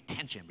to pay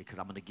attention, because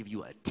I'm going to give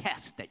you a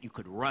test that you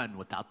could run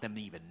without them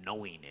even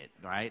knowing it,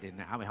 right? And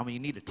how many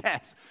need a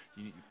test?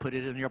 You put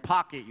it in your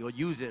pocket, you'll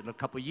use it in a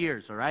couple of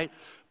years, all right?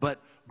 But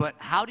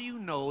how do you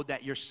know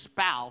that your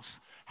spouse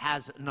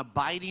has an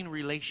abiding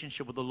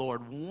relationship with the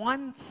Lord?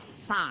 One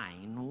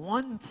sign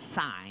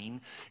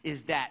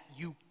is that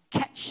you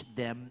catch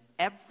them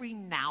every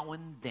now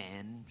and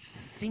then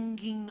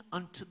singing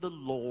unto the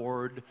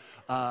Lord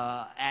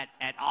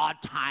at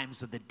odd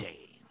times of the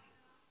day.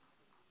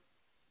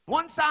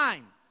 One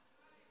sign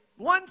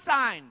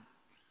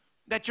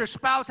that your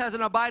spouse has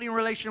an abiding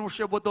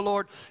relationship with the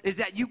Lord is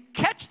that you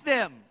catch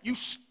them, you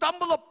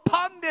stumble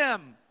upon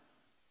them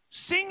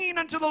singing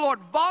unto the Lord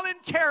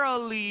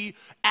voluntarily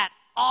at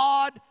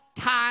odd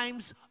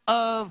times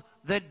of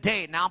the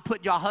day. Now I'm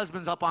putting your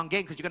husbands up on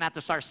game, because you're going to have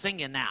to start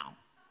singing now.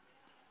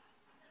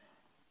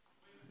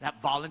 That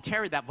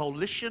voluntary, that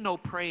volitional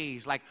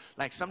praise. Like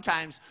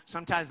sometimes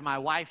my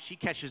wife, she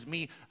catches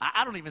me.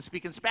 I don't even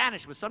speak in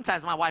Spanish, but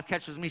sometimes my wife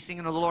catches me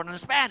singing to the Lord in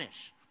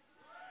Spanish.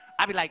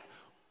 I'd be like,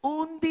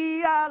 un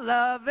día a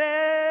la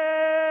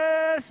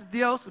vez,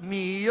 Dios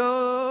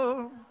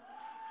mío,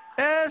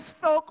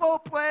 esto que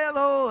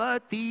puedo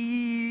a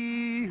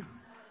ti.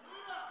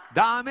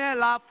 Dame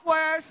la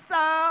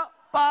fuerza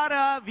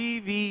para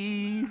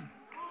vivir.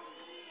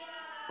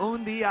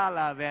 Un día a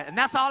la vez. And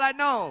that's all I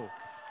know.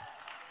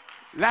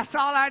 That's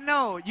all I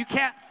know. You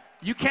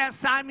can't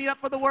sign me up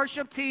for the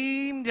worship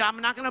team.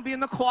 I'm not going to be in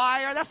the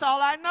choir. That's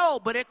all I know.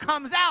 But it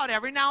comes out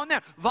every now and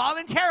then.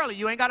 Voluntarily.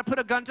 You ain't got to put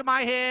a gun to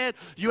my head.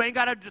 You ain't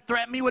got to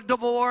threaten me with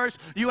divorce.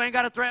 You ain't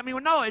got to threaten me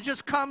with... No, it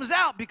just comes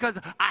out because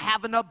I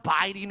have an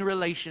abiding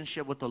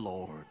relationship with the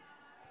Lord.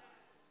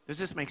 Does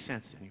this make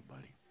sense to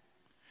anybody?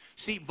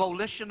 See,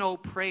 volitional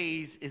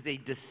praise is a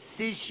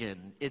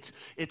decision. It's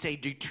a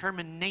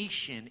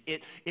determination.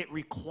 It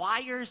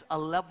requires a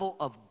level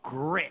of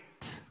grit.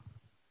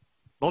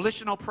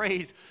 Volitional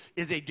praise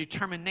is a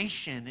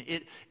determination.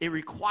 It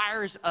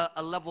requires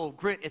a level of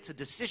grit. It's a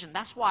decision.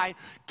 That's why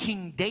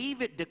King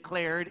David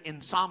declared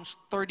in Psalms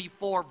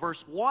 34,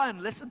 verse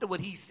 1, listen to what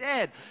he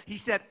said. He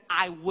said,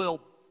 I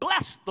will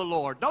bless the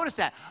Lord. Notice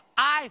that.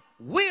 I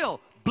will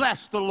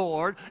bless the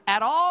Lord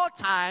at all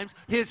times.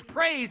 His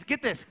praise,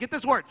 get this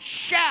word,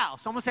 shall.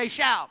 Someone say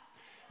shall.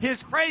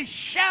 His praise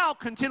shall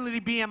continually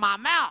be in my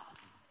mouth.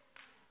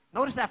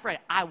 Notice that phrase,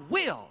 I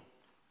will.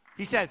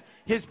 He says,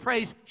 his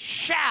praise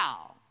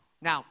shall.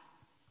 Now,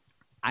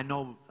 I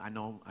know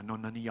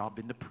none of y'all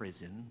been to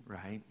prison,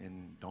 right?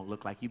 And don't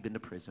look like you've been to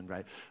prison,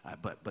 right?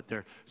 But there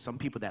are some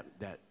people that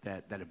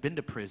have been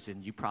to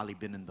prison. You've probably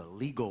been in the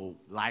legal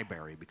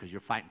library because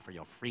you're fighting for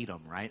your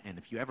freedom, right? And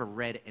if you ever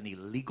read any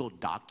legal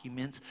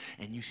documents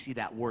and you see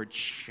that word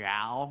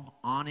shall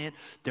on it,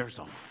 there's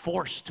a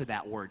force to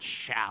that word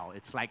shall.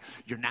 It's like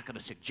you're not going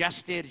to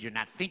suggest it. You're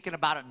not thinking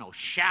about it. No,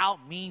 shall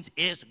means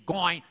it's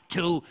going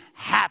to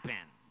happen.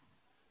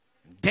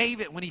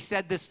 David, when he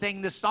said this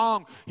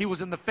song, he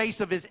was in the face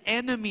of his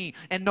enemy,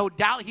 and no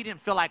doubt he didn't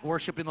feel like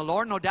worshiping the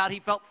Lord. No doubt he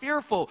felt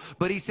fearful,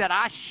 but he said,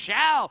 I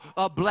shall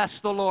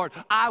bless the Lord.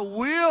 I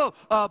will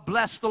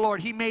bless the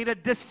Lord. He made a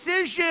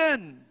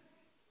decision.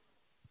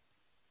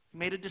 He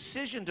made a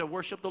decision to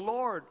worship the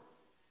Lord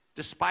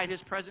despite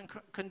his present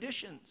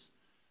conditions.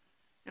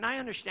 And I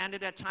understand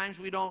it. At times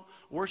we don't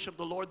worship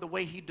the Lord the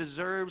way he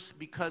deserves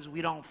because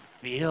we don't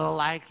feel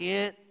like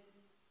it.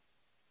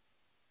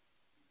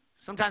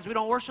 Sometimes we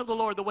don't worship the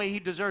Lord the way he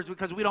deserves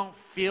because we don't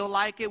feel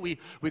like it. We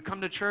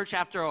come to church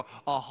after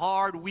a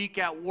hard week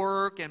at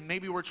work, and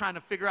maybe we're trying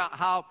to figure out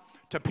how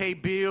to pay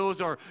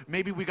bills, or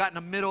maybe we got in the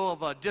middle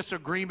of a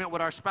disagreement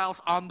with our spouse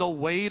on the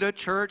way to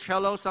church.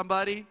 Hello,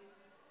 somebody.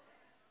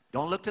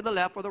 Don't look to the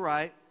left or the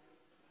right.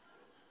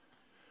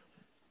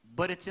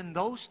 But it's in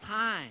those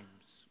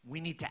times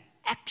we need to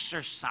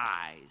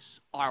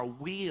exercise our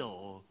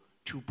will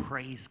to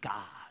praise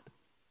God.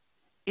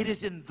 It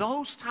is in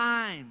those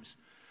times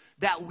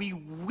that we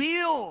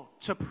will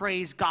to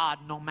praise God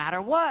no matter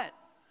what.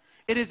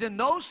 It is in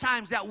those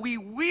times that we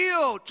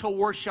will to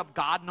worship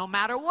God no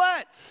matter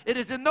what. It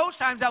is in those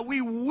times that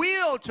we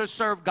will to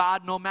serve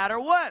God no matter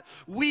what.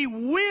 We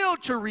will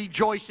to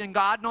rejoice in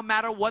God no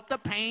matter what the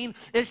pain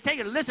is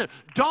taking. Listen,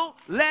 don't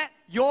let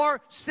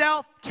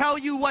yourself tell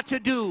you what to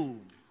do.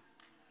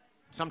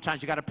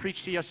 Sometimes you got to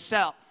preach to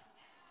yourself.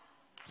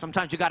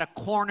 Sometimes you got to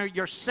corner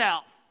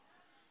yourself.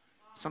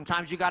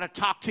 Sometimes you got to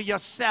talk to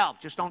yourself.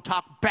 Just don't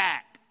talk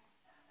back.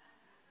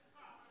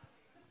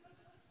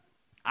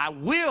 I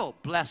will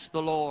bless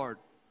the Lord.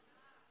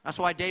 That's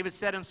why David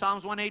said in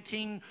Psalms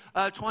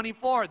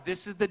 118:24,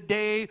 this is the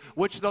day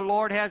which the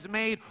Lord has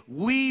made.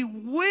 We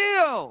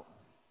will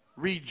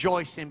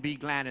rejoice and be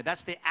glad in it.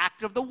 That's the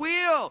act of the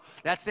will.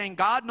 That's saying,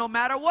 God, no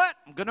matter what,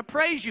 I'm going to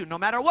praise you. No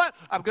matter what,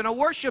 I'm going to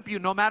worship you.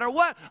 No matter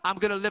what, I'm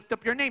going to lift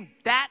up your name.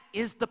 That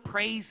is the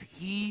praise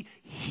he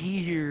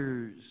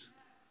hears.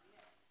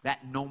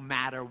 That no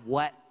matter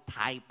what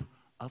type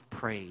of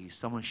praise.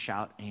 Someone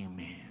shout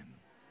amen.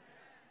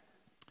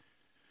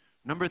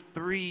 Number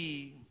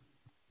 3,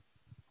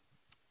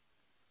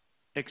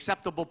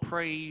 acceptable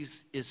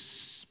praise is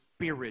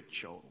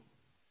spiritual.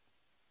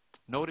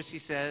 Notice he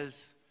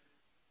says,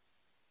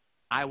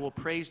 I will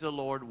praise the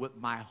Lord with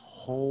my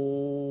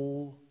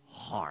whole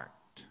heart.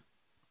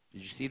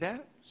 Did you see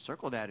that?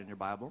 Circle that in your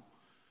Bible.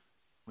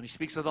 When he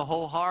speaks of the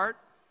whole heart,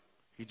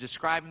 he's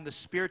describing the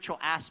spiritual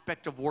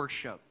aspect of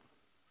worship.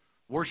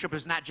 Worship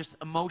is not just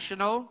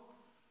emotional.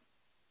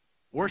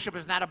 Worship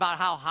is not about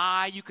how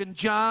high you can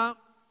jump.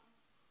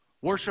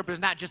 Worship is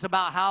not just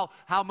about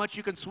how much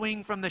you can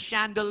swing from the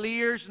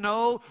chandeliers.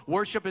 No,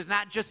 worship is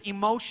not just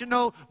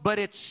emotional, but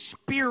it's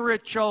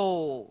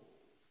spiritual.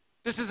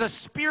 This is a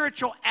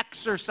spiritual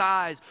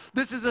exercise.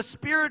 This is a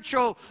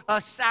spiritual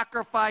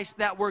sacrifice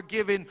that we're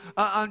giving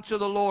unto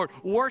the Lord.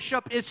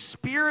 Worship is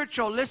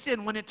spiritual.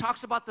 Listen, when it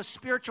talks about the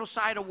spiritual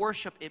side of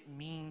worship, it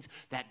means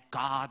that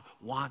God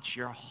wants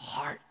your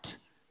heart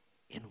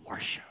in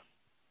worship.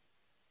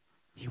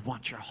 He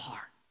wants your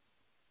heart.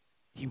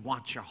 He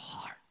wants your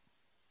heart.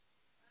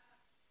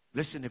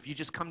 Listen, if you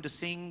just come to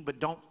sing but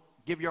don't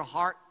give your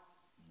heart,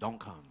 don't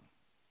come.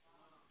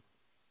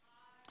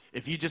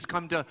 If you just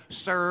come to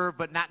serve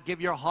but not give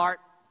your heart,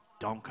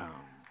 don't come.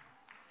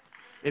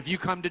 If you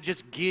come to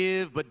just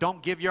give but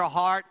don't give your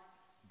heart,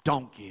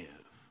 don't give.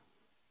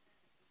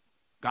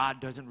 God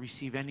doesn't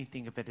receive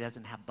anything if it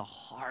doesn't have the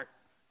heart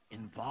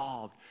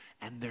involved.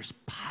 And there's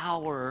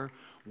power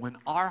when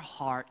our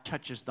heart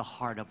touches the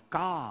heart of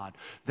God.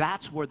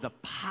 That's where the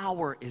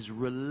power is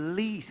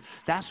released.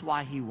 That's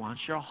why he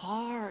wants your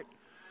heart.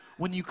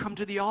 When you come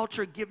to the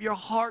altar, give your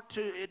heart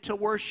to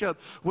worship.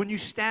 When you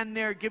stand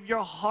there, give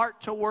your heart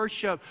to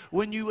worship.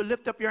 When you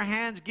lift up your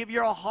hands, give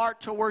your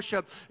heart to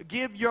worship.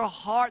 Give your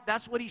heart.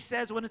 That's what he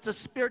says when it's a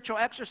spiritual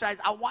exercise.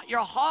 I want your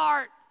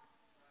heart.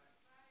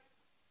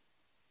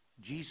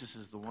 Jesus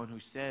is the one who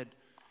said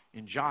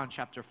in John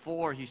chapter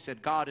 4, he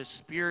said, God is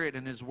spirit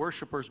and his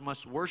worshipers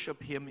must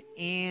worship him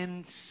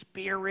in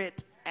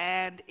spirit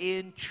and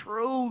in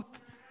truth.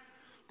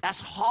 That's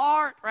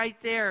heart right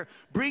there.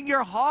 Bring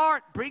your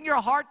heart. Bring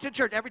your heart to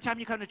church. Every time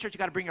you come to church, you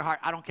got to bring your heart.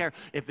 I don't care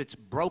if it's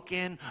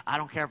broken. I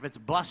don't care if it's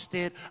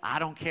busted. I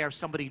don't care if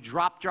somebody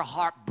dropped your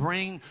heart.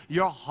 Bring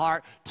your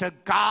heart to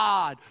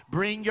God.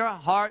 Bring your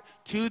heart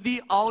to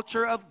the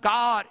altar of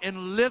God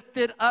and lift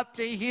it up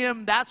to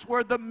him. That's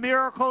where the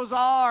miracles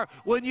are.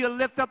 When you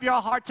lift up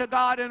your heart to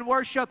God and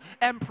worship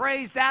and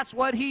praise, that's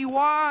what he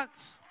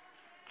wants.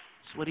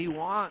 That's what he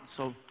wants.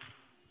 So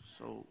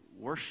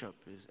worship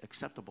is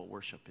acceptable.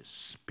 Worship is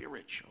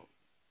spiritual.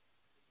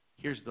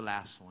 Here's the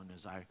last one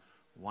as I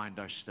wind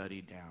our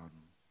study down.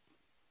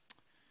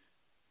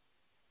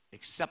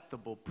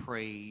 Acceptable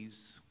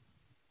praise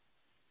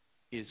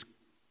is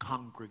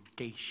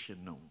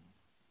congregational.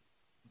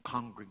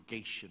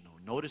 Congregational.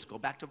 Notice, go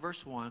back to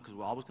verse 1 because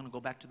we're always going to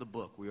go back to the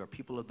book. We are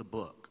people of the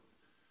book.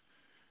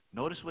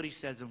 Notice what he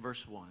says in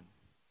verse 1.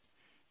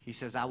 He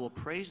says, I will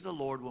praise the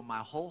Lord with my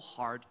whole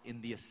heart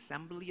in the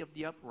assembly of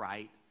the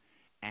upright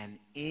and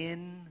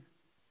in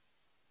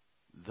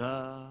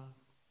the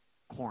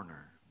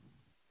corner.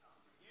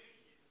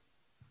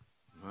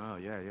 Oh,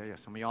 yeah.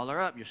 Some of y'all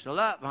are up. You're still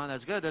up. Huh?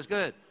 That's good. That's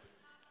good.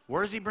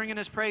 Where is he bringing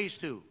his praise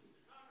to?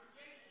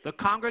 The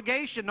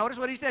congregation. Notice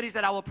what he said. He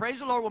said, I will praise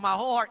the Lord with my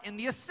whole heart in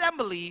the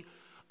assembly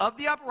of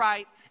the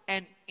upright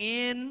and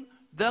in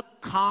the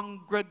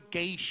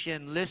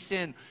congregation.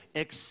 Listen,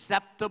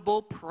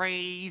 acceptable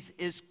praise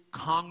is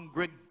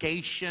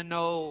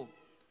congregational.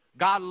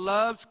 God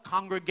loves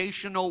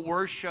congregational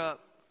worship.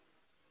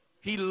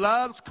 He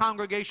loves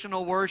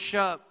congregational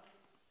worship.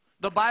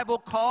 The Bible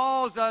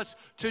calls us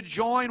to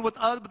join with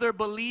other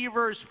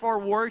believers for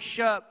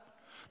worship.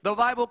 The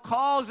Bible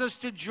calls us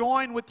to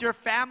join with your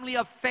family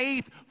of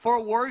faith for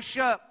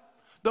worship.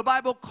 The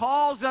Bible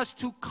calls us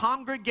to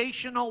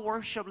congregational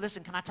worship.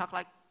 Listen, can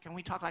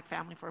we talk like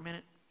family for a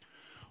minute?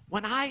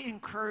 When I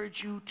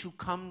encourage you to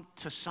come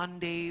to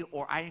Sunday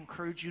or I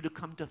encourage you to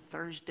come to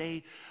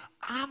Thursday,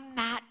 I'm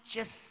not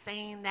just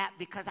saying that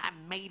because I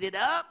made it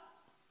up.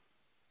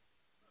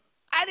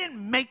 I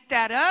didn't make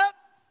that up.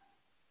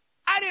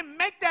 I didn't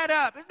make that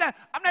up.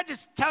 I'm not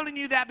just telling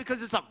you that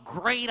because it's a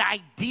great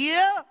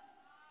idea.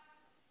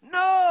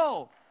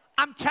 No,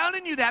 I'm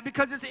telling you that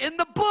because it's in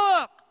the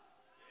book.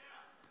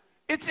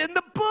 It's in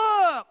the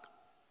book.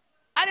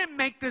 I didn't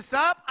make this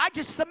up. I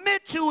just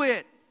submit to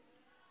it.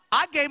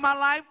 I gave my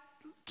life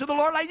to the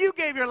Lord like you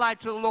gave your life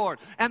to the Lord.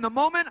 And the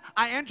moment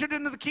I entered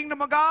into the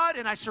kingdom of God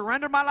and I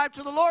surrendered my life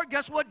to the Lord,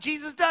 guess what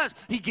Jesus does?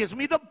 He gives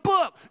me the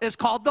book. It's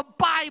called the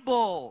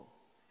Bible.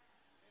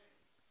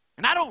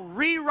 And I don't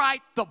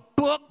rewrite the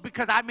book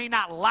because I may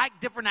not like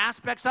different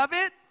aspects of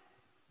it.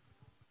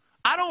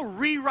 I don't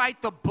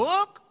rewrite the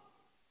book.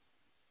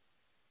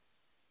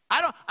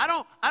 I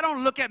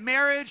don't look at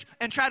marriage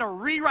and try to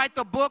rewrite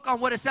the book on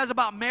what it says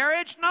about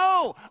marriage.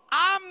 No,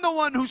 I'm the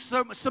one who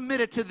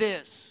submitted to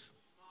this.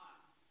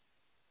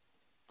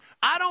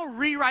 I don't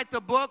rewrite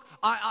the book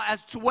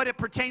as to what it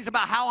pertains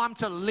about how I'm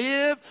to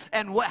live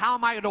and how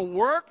am I to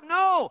work.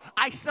 No,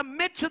 I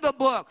submit to the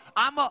book.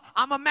 I'm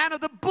a man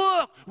of the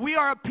book. We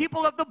are a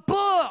people of the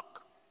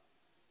book.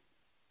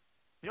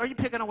 Are you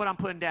picking up what I'm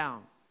putting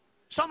down?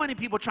 So many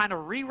people trying to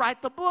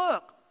rewrite the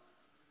book.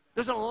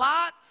 There's a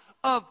lot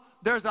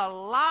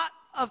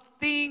of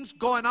things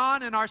going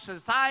on in our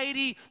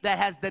society that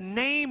has the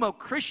name of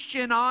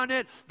Christian on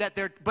it,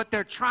 but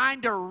they're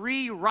trying to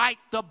rewrite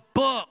the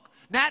book.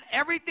 Not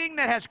everything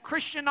that has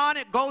Christian on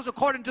it goes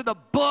according to the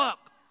book.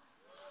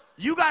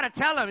 You got to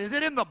tell them, is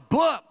it in the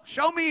book?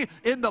 Show me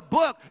in the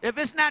book. If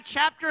it's not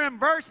chapter and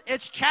verse,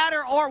 it's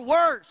chatter or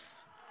worse.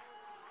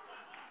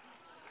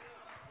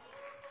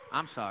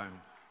 I'm sorry.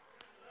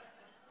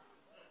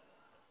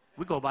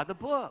 We go by the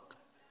book.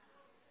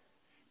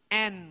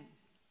 And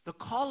the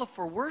call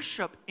for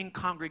worship in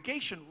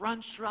congregation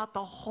runs throughout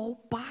the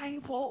whole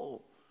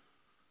Bible.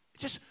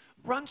 It just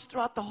runs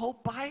throughout the whole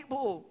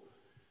Bible.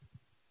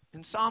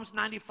 In Psalms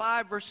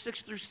 95, verse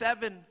 6 through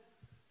 7,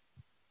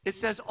 it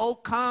says, oh,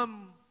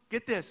 come,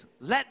 get this,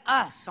 let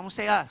us, someone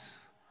say us.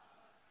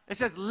 It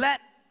says,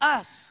 let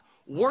us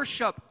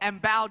worship and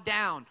bow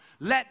down.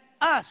 Let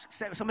us,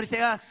 somebody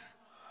say us.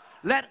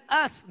 Let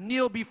us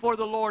kneel before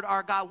the Lord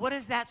our God. What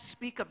does that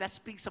speak of? That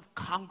speaks of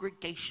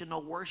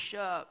congregational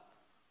worship.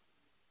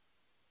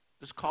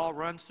 This call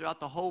runs throughout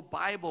the whole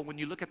Bible. When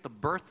you look at the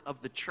birth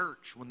of the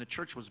church, when the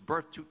church was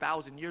birthed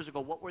 2,000 years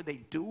ago, what were they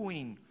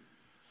doing?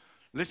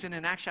 Listen,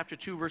 in Acts chapter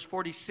 2, verse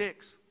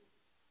 46,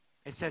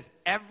 it says,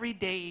 every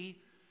day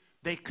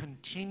they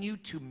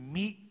continued to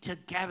meet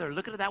together.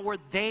 Look at that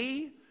word,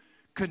 they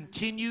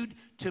continued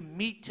to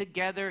meet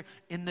together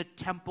in the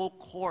temple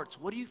courts.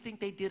 What do you think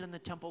they did in the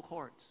temple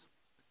courts?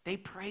 They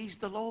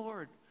praised the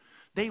Lord.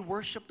 They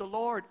worshiped the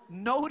Lord.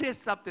 Notice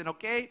something,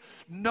 okay?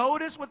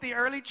 Notice what the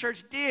early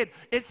church did.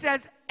 It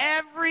says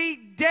every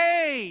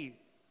day.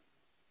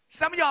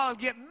 Some of y'all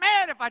get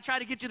mad if I try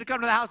to get you to come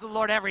to the house of the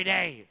Lord every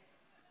day.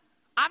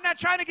 I'm not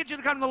trying to get you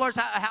to come to the Lord's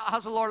house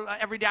of the Lord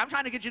every day. I'm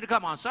trying to get you to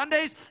come on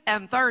Sundays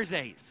and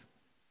Thursdays.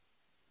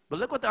 But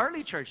look what the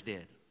early church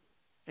did.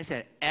 They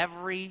said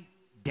every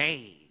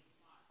day.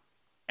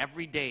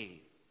 Every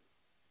day.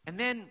 And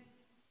then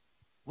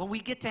when we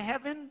get to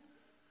heaven,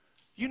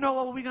 you know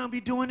what we're going to be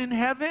doing in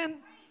heaven?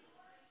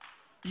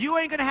 You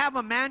ain't going to have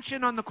a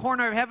mansion on the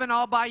corner of heaven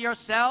all by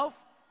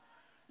yourself.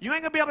 You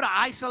ain't going to be able to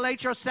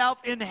isolate yourself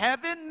in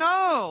heaven.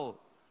 No.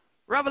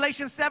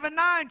 Revelation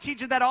 7:9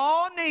 teaches that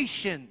all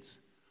nations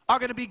are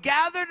going to be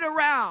gathered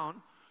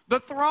around the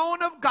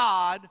throne of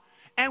God,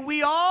 and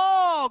we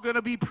all going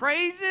to be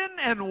praising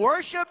and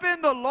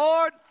worshiping the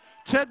Lord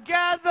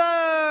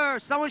together.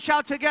 Someone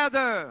shout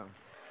together.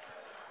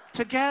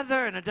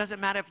 Together. And it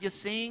doesn't matter if you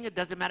sing. It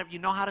doesn't matter if you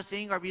know how to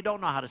sing or if you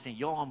don't know how to sing.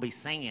 You're going to be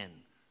singing.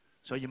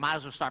 So you might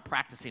as well start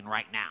practicing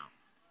right now.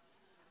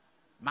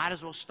 Might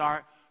as well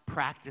start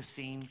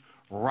practicing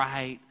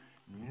right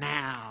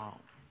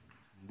now.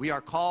 We are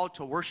called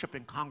to worship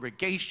in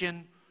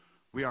congregation.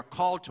 We are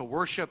called to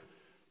worship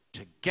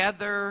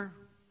together.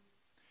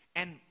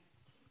 And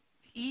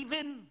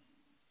even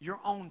your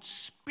own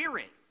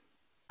spirit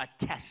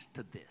attests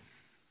to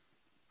this.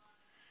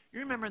 You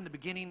remember in the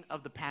beginning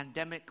of the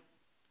pandemic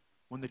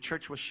when the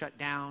church was shut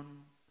down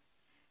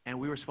and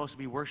we were supposed to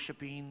be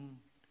worshiping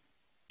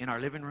in our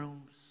living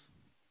rooms?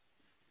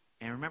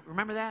 And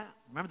remember that?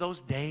 Remember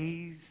those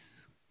days?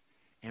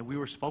 And we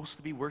were supposed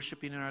to be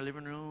worshiping in our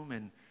living room,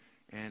 and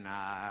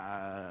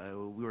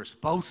we were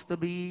supposed to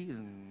be,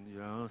 and you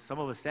know, some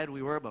of us said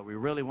we were, but we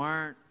really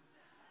weren't,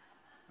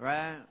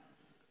 right?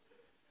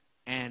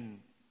 And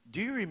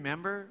do you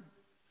remember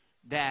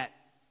that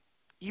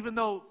even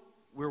though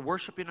we're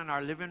worshiping in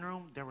our living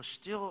room, there was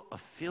still a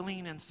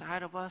feeling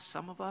inside of us,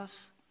 some of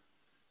us,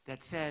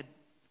 that said,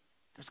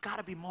 there's got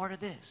to be more to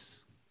this.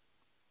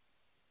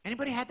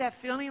 Anybody had that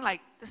feeling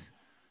like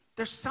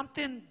there's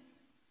something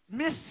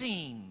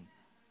missing?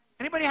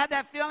 Anybody had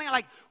that feeling?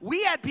 Like,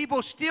 we had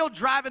people still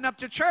driving up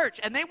to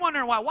church, and they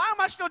wondering why. Why am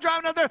I still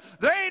driving up there?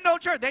 There ain't no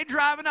church. They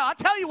driving up. I'll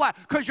tell you why.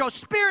 Because your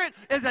spirit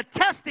is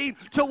attesting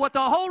to what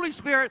the Holy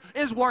Spirit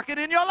is working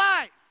in your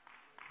life.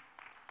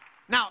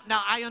 Now,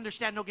 I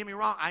understand, don't get me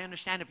wrong, I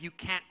understand if you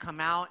can't come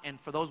out, and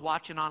for those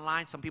watching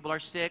online, some people are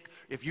sick.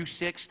 If you're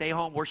sick, stay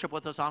home, worship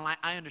with us online.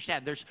 I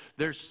understand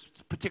there's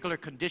particular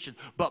conditions.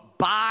 But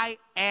by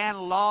and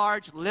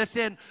large,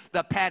 listen,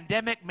 the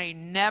pandemic may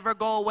never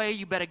go away.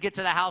 You better get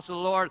to the house of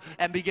the Lord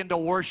and begin to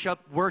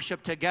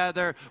worship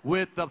together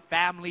with the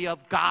family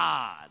of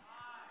God.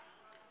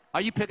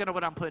 Are you picking up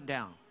what I'm putting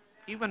down?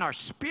 Even our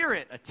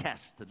spirit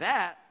attests to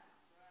that.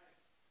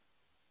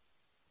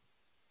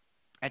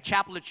 At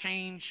Chapel of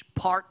Change,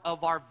 part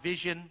of our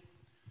vision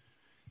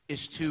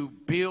is to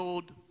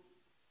build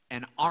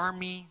an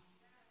army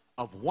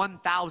of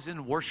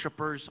 1,000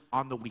 worshipers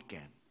on the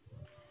weekend.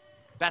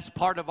 That's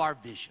part of our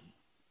vision,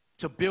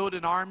 to build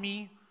an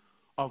army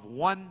of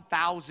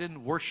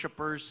 1,000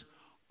 worshipers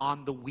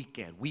on the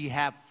weekend. We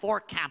have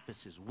 4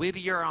 campuses: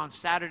 Whittier on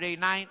Saturday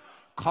night,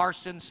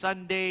 Carson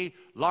Sunday,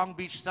 Long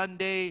Beach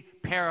Sunday,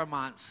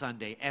 Paramount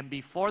Sunday. And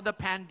before the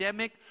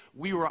pandemic,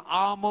 we were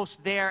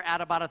almost there at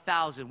about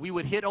 1,000. We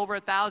would hit over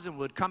 1,000,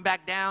 would come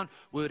back down,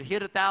 we would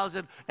hit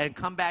 1,000 and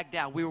come back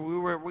down. We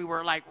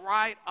were like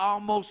right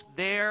almost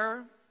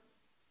there.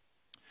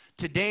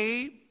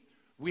 Today,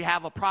 we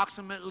have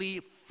approximately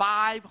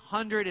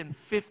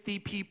 550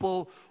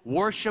 people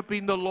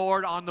worshiping the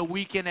Lord on the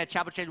weekend at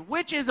Chapel Change,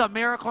 which is a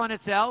miracle in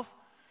itself,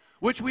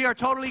 which we are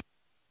totally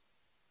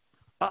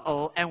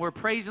and we're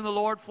praising the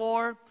Lord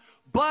for.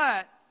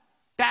 But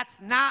that's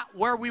not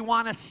where we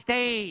want to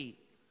stay.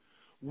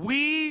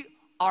 We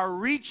are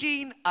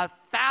reaching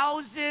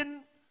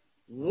 1,000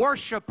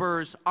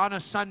 worshipers on a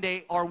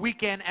Sunday or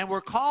weekend, and we're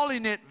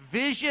calling it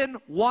Vision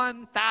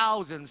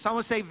 1000.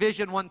 Someone say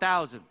Vision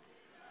 1000.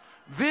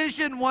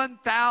 Vision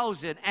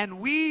 1000,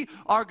 and we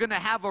are going to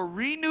have a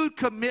renewed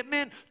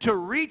commitment to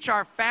reach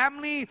our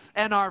family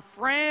and our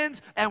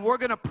friends, and we're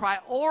going to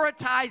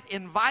prioritize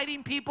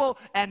inviting people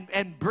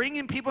and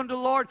bringing people into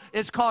the Lord.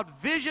 It's called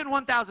Vision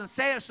 1000.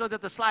 Say it so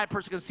that the slide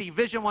person can see.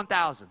 Vision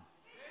 1000.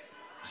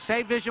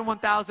 Say Vision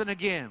 1000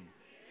 again.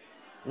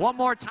 One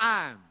more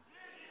time.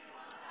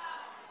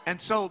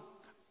 And so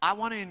I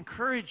want to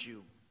encourage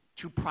you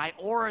to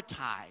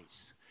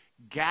prioritize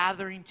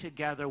gathering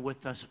together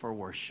with us for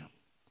worship.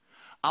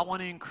 I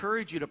want to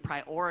encourage you to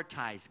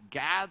prioritize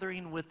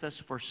gathering with us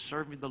for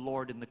serving the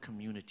Lord in the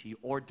community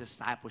or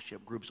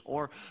discipleship groups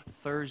or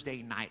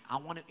Thursday night. I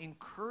want to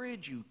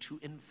encourage you to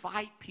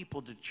invite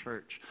people to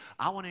church.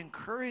 I want to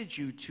encourage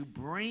you to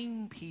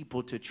bring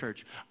people to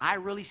church. I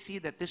really see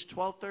that this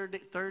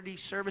 12:30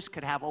 service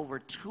could have over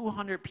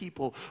 200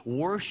 people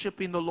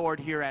worshiping the Lord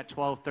here at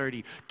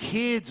 12:30.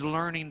 Kids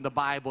learning the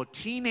Bible,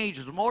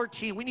 teenagers,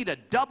 we need to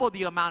double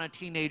the amount of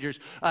teenagers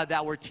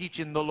that we're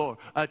teaching the Lord,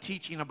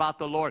 teaching about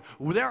the Lord.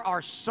 There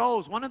are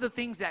souls. One of the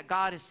things that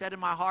God has said in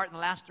my heart in the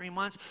last 3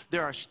 months,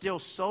 there are still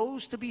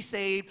souls to be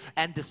saved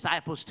and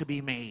disciples to be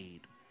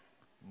made.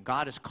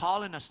 God is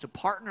calling us to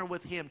partner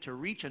with Him to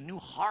reach a new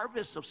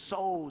harvest of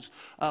souls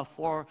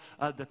for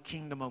the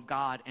kingdom of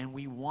God. And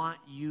we want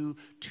you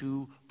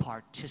to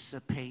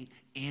participate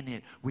in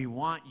it. We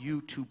want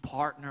you to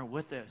partner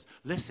with us.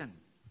 Listen,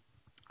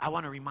 I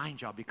want to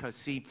remind y'all, because,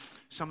 see,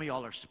 some of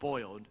y'all are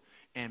spoiled,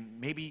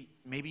 and maybe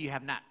you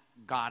have not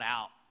got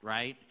out,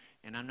 right?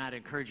 And I'm not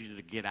encouraging you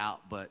to get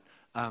out, but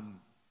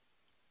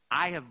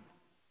I have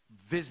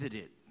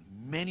visited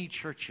many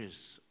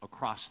churches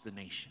across the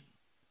nation.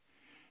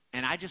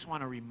 And I just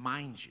want to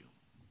remind you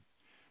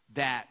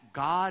that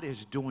God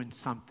is doing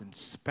something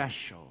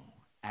special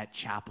at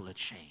Chapel of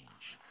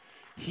Change.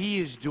 He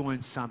is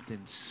doing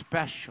something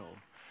special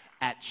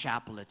at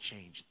Chapel of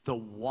Change. The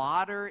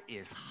water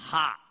is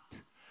hot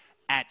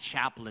at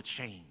Chapel of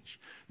Change.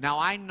 Now,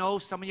 I know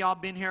some of y'all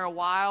been here a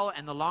while,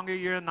 and the longer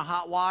you're in the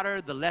hot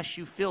water, the less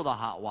you feel the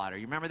hot water.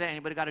 You remember that?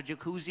 Anybody got a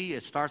jacuzzi?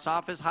 It starts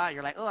off as hot.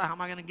 You're like, oh, how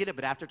am I going to get it?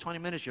 But after 20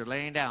 minutes, you're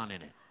laying down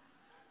in it.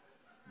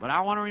 But I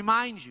want to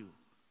remind you,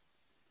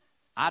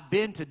 I've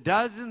been to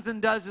dozens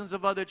and dozens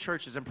of other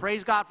churches, and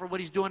praise God for what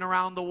He's doing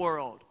around the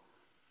world.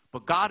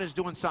 But God is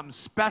doing something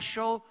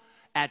special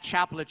at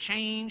Chapel of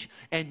Change,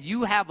 and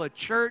you have a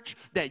church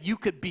that you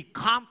could be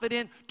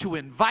confident to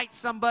invite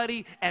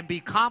somebody and be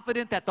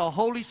confident that the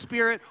Holy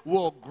Spirit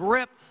will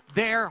grip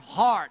their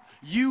heart.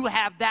 You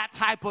have that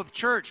type of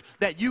church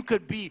that you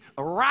could be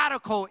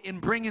radical in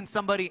bringing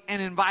somebody and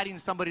inviting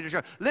somebody to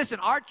church. Listen,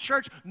 our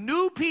church,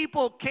 new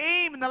people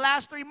came in the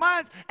last 3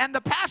 months, and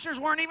the pastors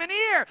weren't even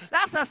here.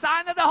 That's a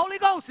sign that the Holy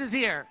Ghost is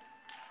here.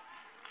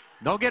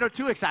 Don't get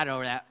too excited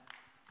over that.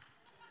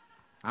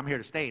 I'm here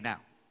to stay now.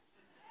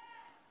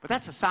 But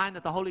that's a sign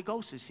that the Holy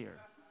Ghost is here.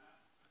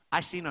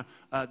 I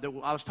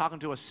was talking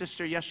to a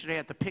sister yesterday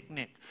at the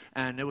picnic,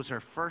 and it was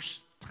her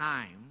first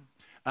time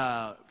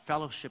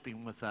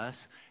fellowshipping with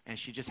us, and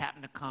she just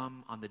happened to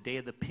come on the day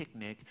of the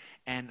picnic,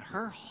 and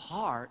her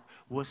heart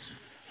was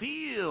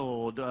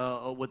filled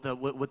with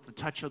the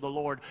touch of the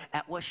Lord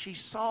at what she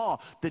saw,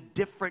 the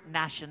different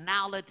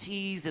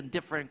nationalities and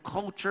different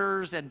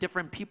cultures and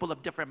different people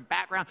of different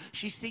backgrounds.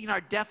 She's seen our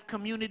deaf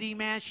community,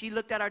 man. She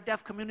looked at our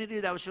deaf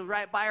community that was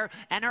right by her,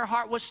 and her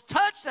heart was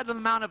touched at the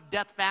amount of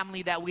deaf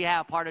family that we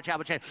have part of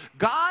Chapel Change.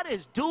 God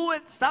is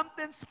doing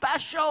something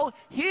special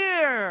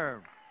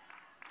here.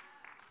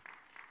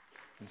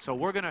 And so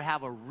we're going to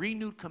have a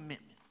renewed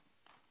commitment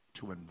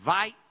to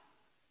invite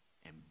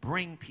and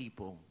bring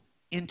people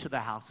into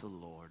the house of the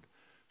Lord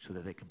so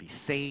that they could be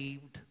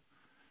saved,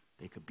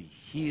 they could be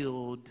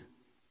healed,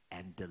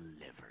 and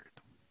delivered.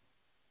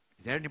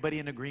 Is there anybody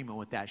in agreement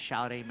with that?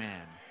 Shout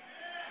amen.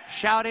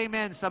 Shout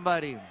amen,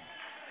 somebody.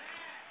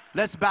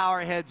 Let's bow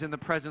our heads in the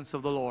presence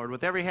of the Lord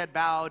with every head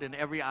bowed and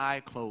every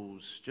eye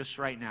closed just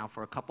right now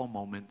for a couple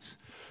moments.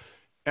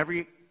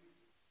 Every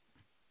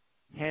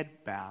head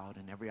bowed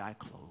and every eye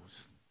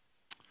closed.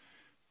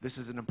 This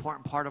is an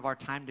important part of our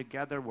time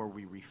together where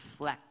we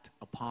reflect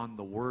upon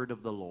the word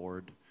of the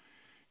Lord.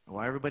 And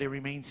while everybody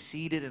remains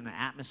seated in an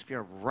atmosphere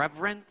of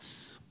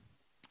reverence,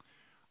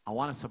 I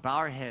want us to bow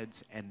our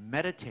heads and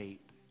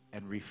meditate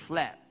and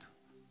reflect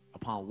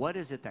upon what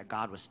is it that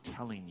God was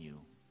telling you.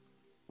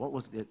 What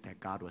was it that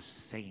God was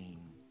saying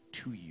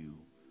to you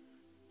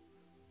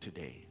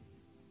today?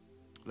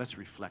 Let's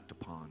reflect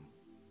upon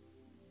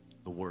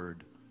the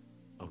word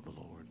of the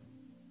Lord.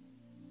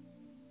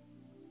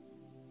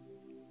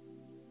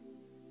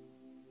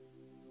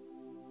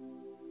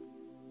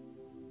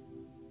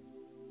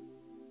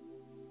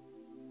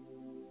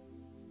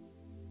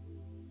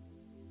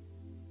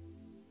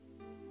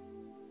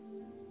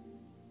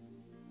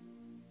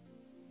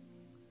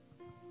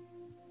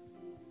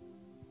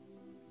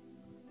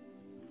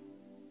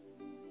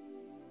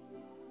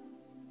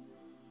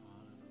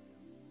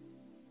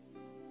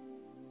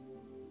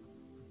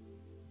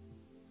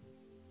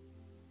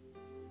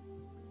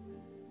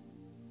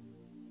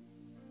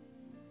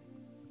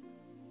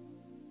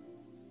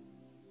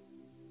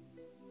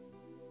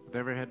 With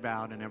every head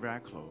bowed and every eye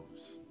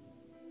closed.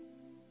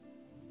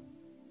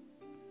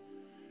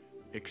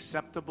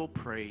 Acceptable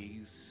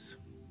praise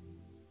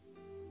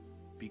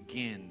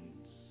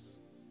begins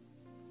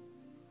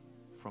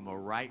from a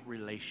right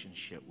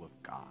relationship with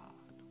God.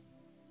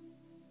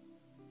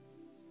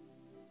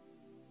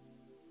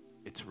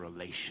 It's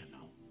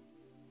relational.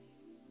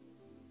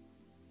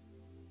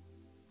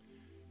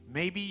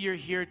 Maybe you're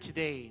here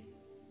today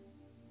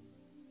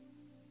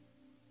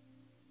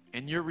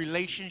and your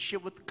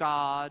relationship with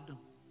God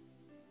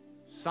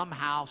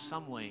somehow,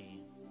 some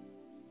way,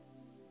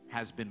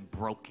 has been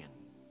broken.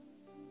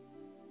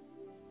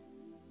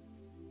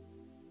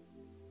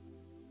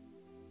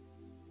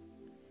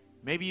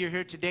 Maybe you're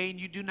here today and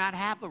you do not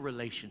have a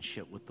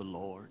relationship with the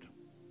Lord.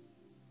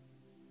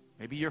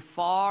 Maybe you're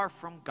far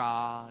from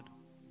God.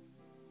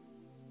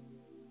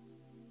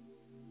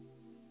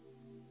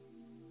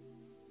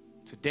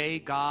 Today,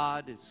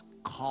 God is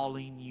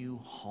calling you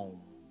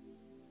home.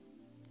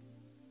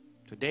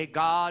 Today,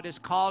 God is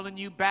calling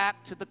you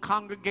back to the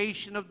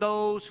congregation of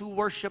those who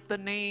worship the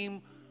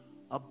name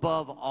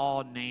above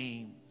all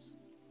names.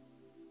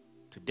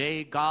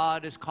 Today,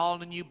 God is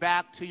calling you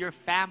back to your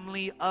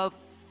family of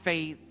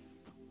faith.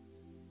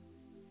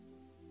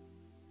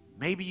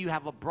 Maybe you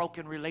have a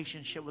broken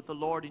relationship with the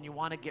Lord and you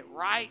want to get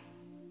right.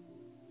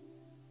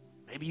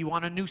 Maybe you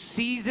want a new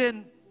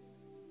season.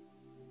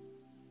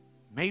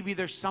 Maybe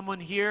there's someone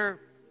here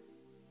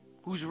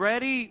who's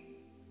ready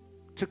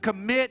to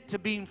commit to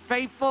being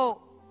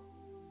faithful,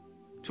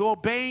 to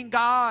obeying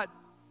God,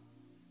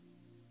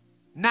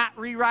 not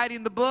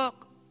rewriting the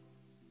book,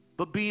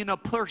 but being a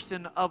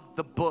person of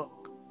the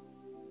book.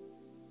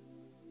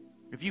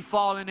 If you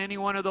fall in any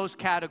one of those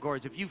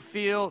categories, if you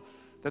feel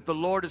that the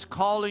Lord is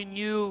calling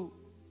you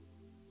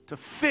to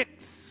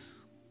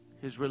fix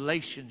His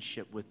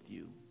relationship with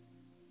you,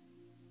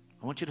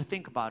 I want you to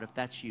think about if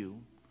that's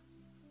you,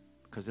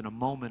 because in a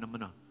moment I'm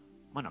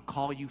going to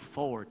call you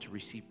forward to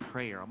receive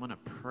prayer. I'm going to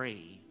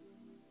pray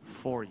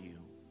for you.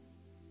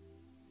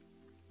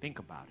 Think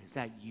about it. Is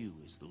that you?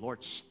 Is the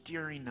Lord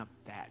stirring up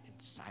that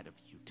inside of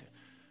you to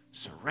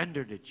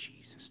surrender to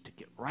Jesus, to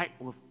get right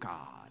with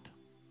God?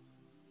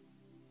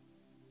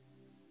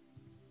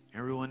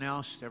 Everyone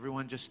else,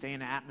 everyone just stay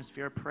in an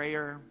atmosphere of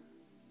prayer,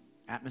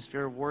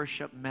 atmosphere of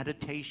worship,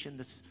 meditation.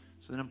 This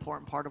is an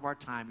important part of our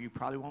time. You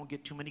probably won't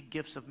get too many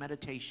gifts of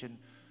meditation.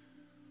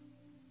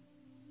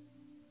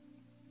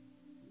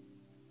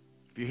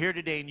 If you're here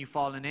today and you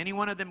fall in any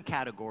one of them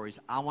categories,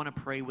 I want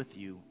to pray with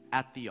you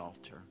at the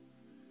altar.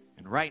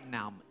 And right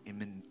now,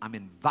 I'm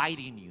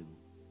inviting you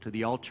to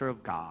the altar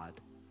of God.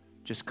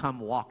 Just come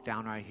walk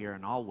down right here,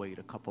 and I'll wait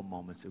a couple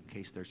moments in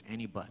case there's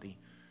anybody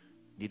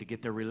need to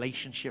get their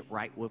relationship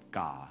right with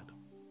God.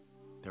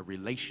 Their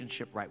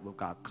relationship right with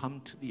God.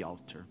 Come to the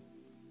altar.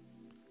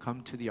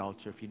 Come to the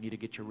altar if you need to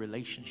get your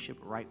relationship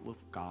right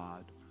with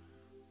God.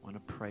 I want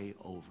to pray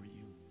over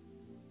you.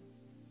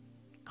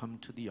 Come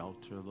to the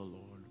altar of the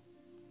Lord.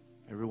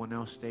 Everyone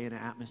else stay in an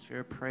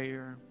atmosphere of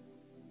prayer,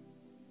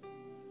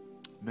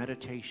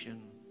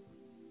 meditation.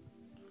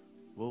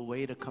 We'll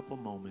wait a couple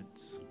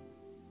moments.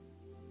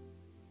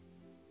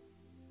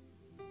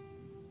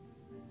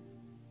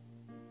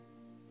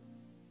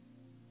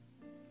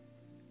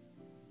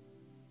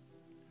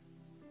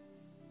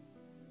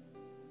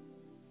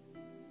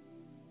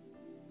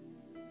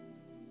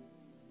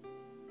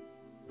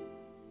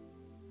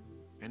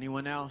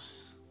 Anyone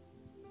else?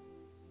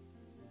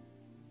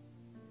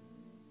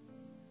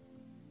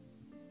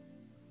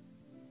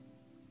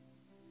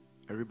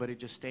 Everybody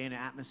just stay in an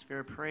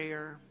atmosphere of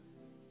prayer,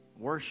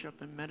 worship,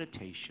 and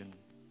meditation.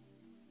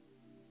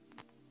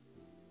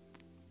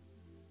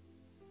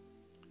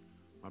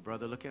 My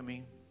brother, look at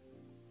me.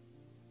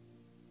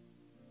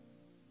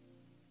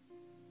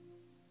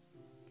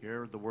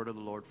 Hear the word of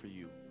the Lord for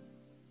you.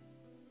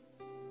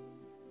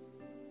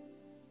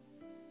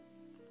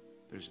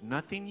 There's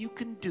nothing you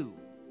can do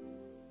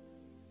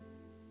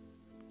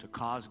to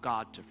cause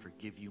God to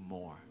forgive you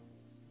more.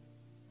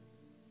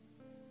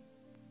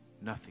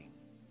 Nothing.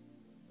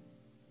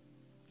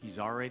 He's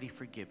already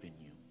forgiven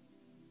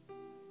you.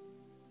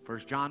 1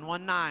 John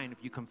 1:9,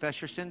 if you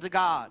confess your sins to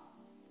God,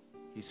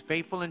 He's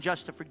faithful and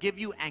just to forgive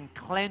you and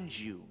cleanse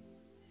you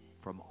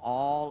from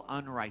all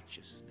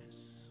unrighteousness.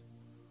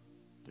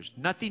 There's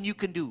nothing you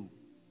can do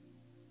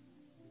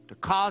to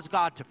cause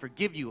God to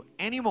forgive you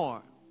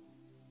anymore.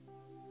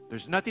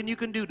 There's nothing you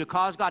can do to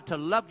cause God to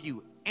love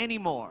you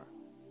anymore.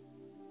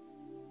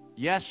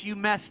 Yes, you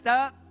messed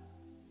up,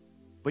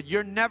 but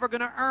you're never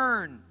going to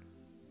earn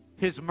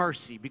His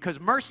mercy, because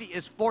mercy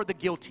is for the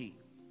guilty.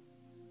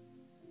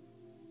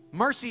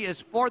 Mercy is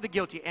for the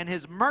guilty, and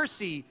His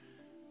mercy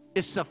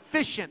is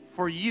sufficient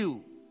for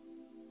you.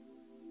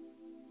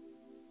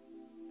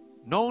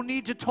 No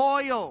need to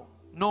toil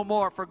no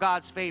more for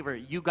God's favor.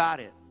 You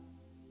got it.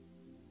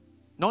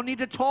 No need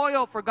to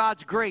toil for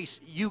God's grace.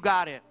 You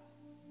got it.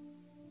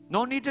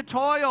 No need to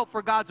toil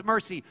for God's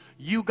mercy.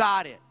 You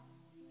got it.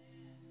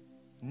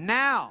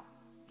 Now,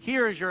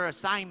 here is your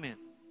assignment.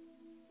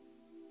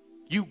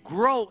 You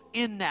grow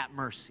in that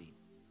mercy.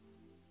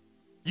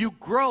 You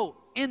grow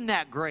in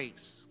that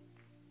grace.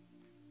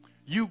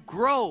 You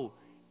grow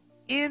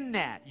in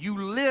that.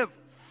 You live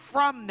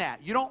from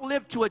that. You don't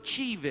live to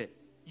achieve it.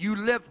 You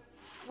live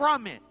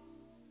from it.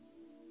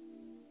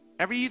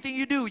 Everything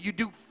you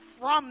do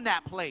from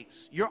that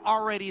place. You're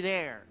already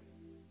there.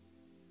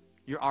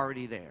 You're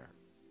already there.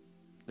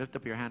 Lift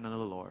up your hand unto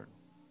the Lord.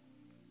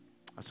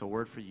 That's a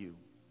word for you.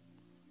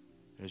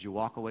 As you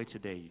walk away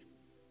today,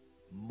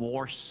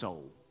 more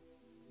so.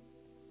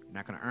 You're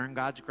not going to earn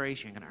God's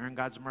grace. You ain't going to earn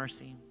God's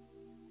mercy.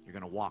 You're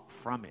going to walk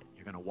from it.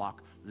 You're going to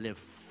live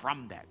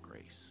from that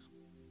grace.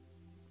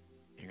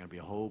 You're going to be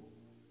a whole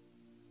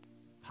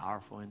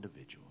powerful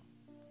individual.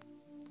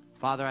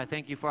 Father, I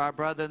thank you for our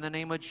brother in the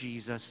name of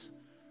Jesus.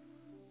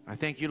 I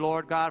thank you,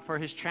 Lord God, for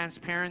his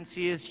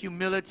transparency, his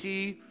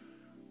humility,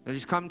 that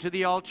he's come to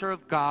the altar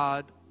of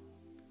God.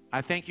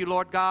 I thank you,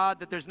 Lord God,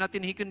 that there's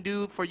nothing he can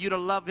do for you to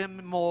love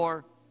him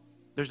more.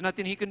 There's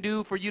nothing he can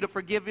do for you to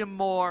forgive him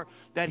more,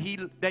 that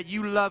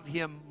you love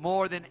him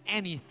more than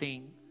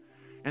anything,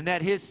 and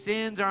that his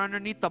sins are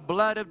underneath the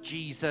blood of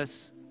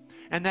Jesus,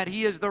 and that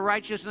he is the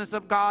righteousness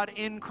of God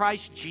in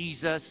Christ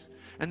Jesus,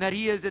 and that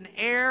he is an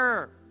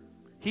heir.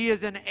 He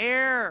is an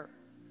heir,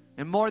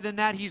 and more than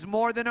that, he's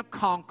more than a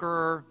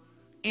conqueror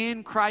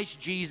in Christ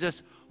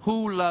Jesus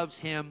who loves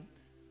him.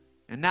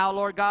 And now,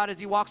 Lord God, as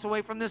he walks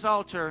away from this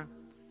altar,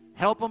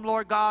 help him,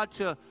 Lord God,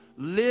 to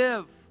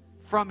live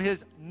from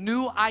his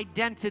new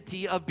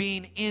identity of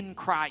being in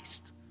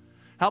Christ.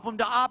 Help him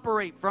to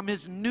operate from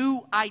his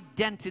new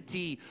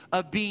identity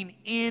of being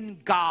in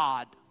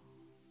God.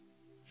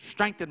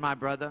 Strengthen my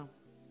brother.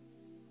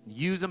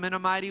 Use him in a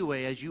mighty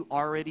way as you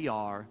already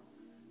are.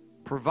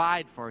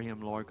 Provide for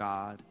him, Lord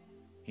God.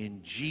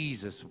 In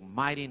Jesus'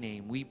 mighty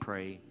name we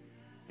pray.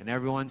 And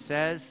everyone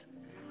says,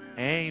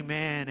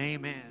 amen,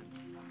 amen.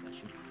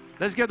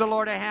 Let's give the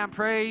Lord a hand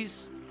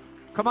praise.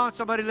 Come on,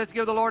 somebody, let's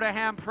give the Lord a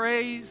hand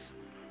praise.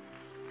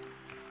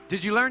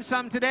 Did you learn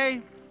something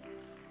today?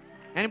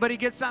 Anybody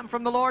get something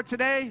from the Lord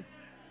today?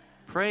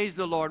 Praise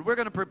the Lord. We're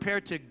going to prepare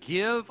to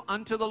give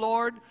unto the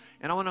Lord.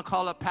 And I want to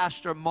call up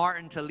Pastor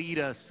Martin to lead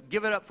us.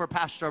 Give it up for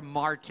Pastor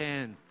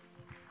Martin.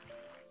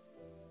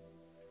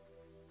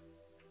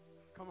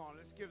 Come on,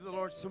 let's give the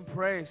Lord some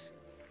praise.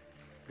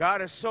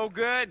 God is so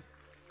good.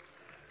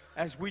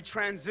 As we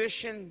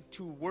transition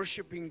to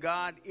worshiping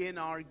God in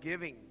our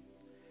giving,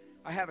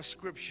 I have a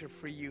scripture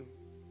for you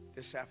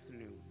this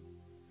afternoon.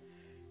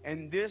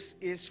 And this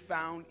is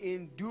found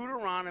in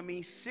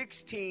Deuteronomy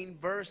 16,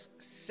 verse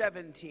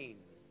 17.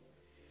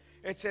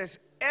 It says,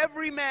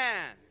 every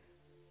man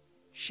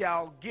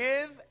shall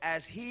give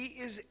as he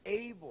is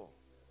able,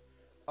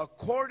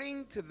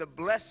 according to the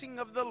blessing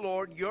of the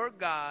Lord your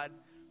God,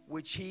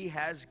 which he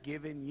has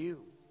given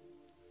you.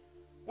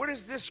 What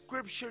does this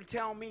scripture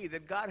tell me?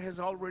 That God has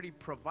already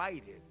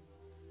provided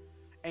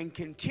and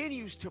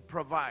continues to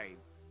provide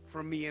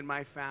for me and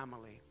my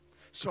family.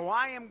 So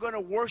I am going to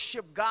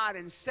worship God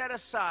and set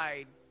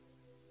aside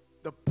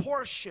the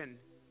portion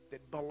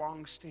that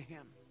belongs to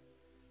him,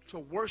 to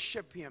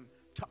worship him,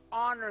 to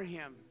honor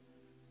him,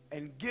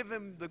 and give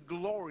him the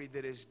glory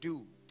that is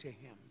due to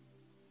him.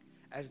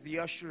 As the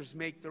ushers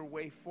make their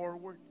way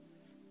forward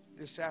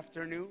this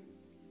afternoon,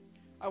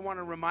 I want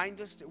to remind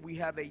us that we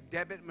have a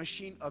debit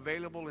machine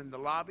available in the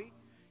lobby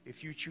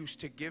if you choose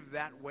to give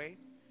that way.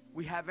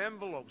 We have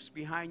envelopes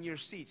behind your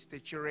seats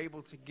that you're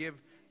able to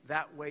give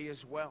that way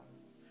as well.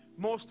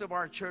 Most of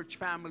our church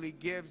family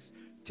gives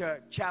to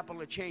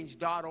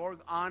chapelofchange.org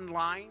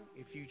online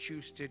if you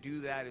choose to do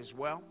that as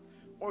well.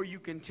 Or you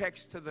can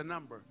text to the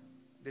number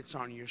that's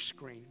on your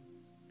screen.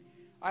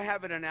 I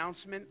have an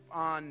announcement.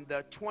 On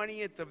the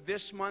 20th of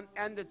this month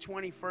and the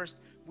 21st,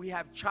 we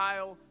have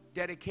child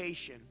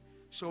dedication.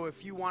 So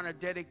if you want to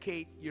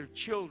dedicate your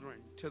children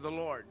to the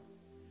Lord,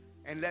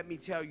 and let me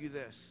tell you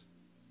this,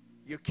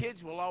 your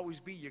kids will always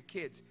be your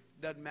kids.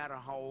 Doesn't matter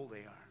how old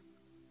they are.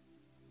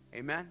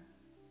 Amen?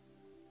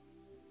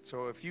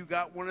 So if you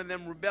got one of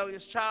them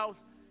rebellious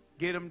childs,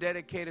 get them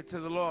dedicated to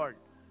the Lord.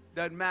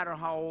 Doesn't matter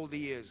how old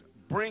he is.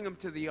 Bring them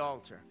to the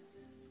altar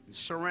and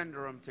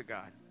surrender them to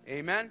God.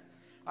 Amen?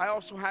 I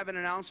also have an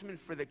announcement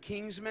for the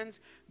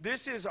Kingsmen's.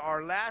 This is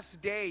our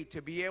last day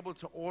to be able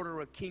to order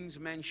a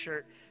Kingsmen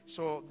shirt.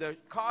 So the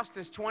cost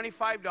is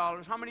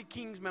 $25. How many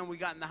Kingsmen we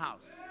got in the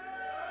house?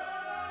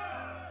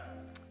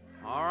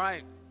 All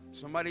right.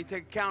 Somebody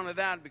take account of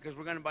that because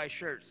we're going to buy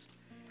shirts.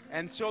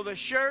 And so the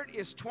shirt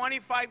is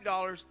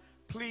 $25.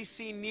 Please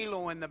see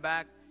Nilo in the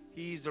back.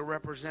 He's the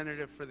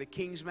representative for the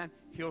Kingsmen.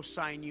 He'll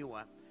sign you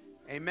up.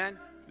 Amen.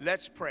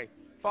 Let's pray.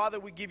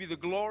 Father, we give you the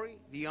glory,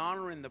 the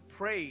honor, and the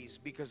praise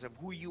because of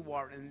who you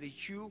are, and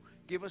that you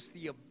give us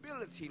the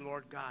ability,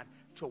 Lord God,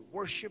 to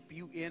worship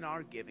you in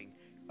our giving.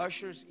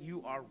 Ushers,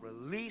 you are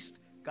released.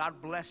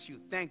 God bless you.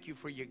 Thank you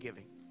for your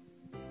giving.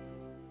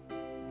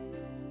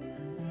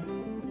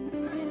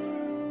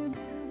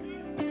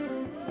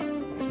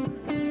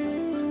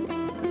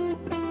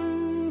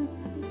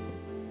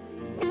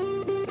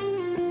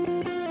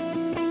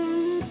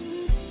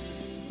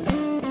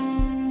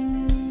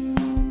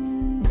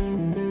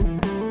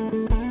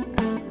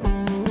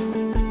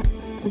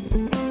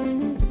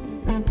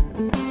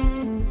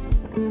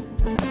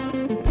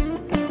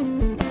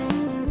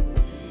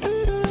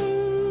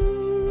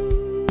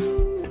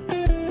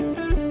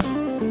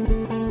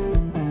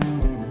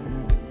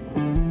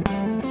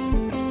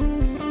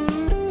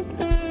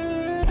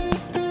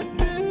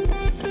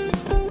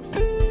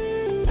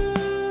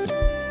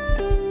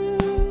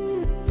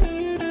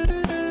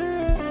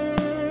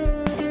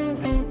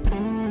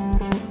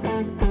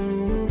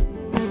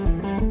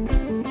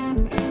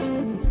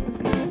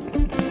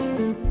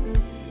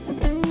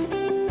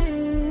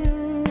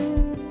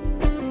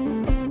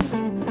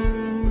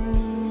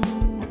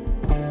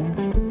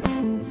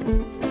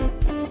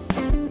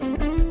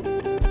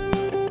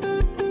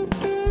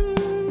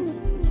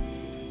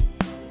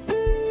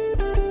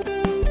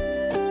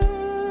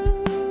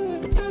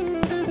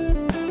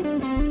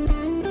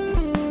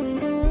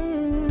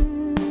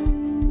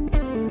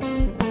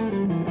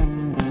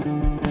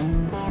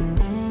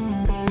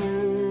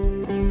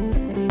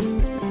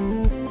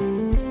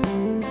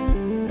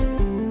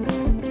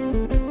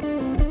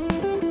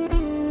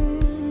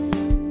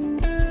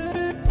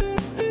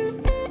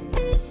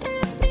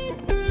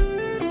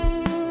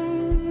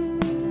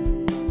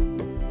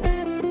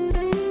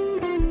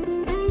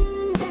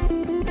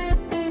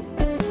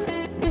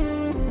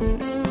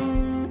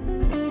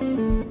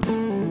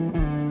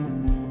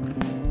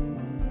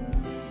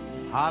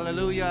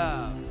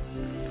 Hallelujah.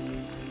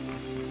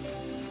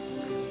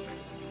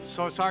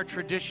 So it's our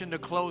tradition to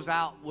close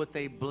out with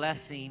a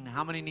blessing.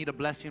 How many need a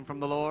blessing from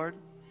the Lord?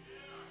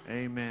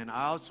 Amen.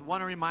 I also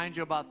want to remind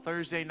you about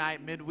Thursday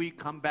night, midweek.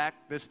 Come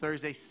back this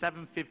Thursday,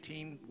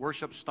 7:15.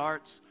 Worship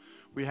starts.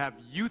 We have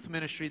youth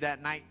ministry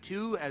that night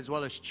too, as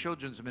well as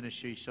children's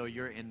ministry, so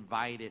you're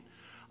invited.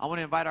 I want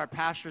to invite our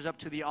pastors up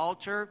to the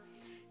altar.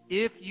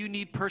 If you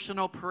need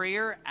personal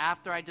prayer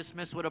after I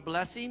dismiss with a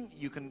blessing,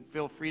 you can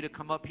feel free to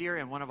come up here,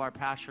 and one of our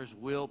pastors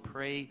will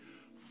pray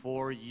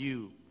for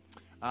you.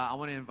 I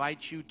want to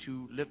invite you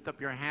to lift up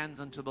your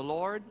hands unto the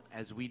Lord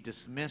as we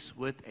dismiss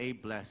with a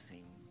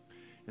blessing.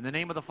 In the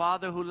name of the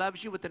Father who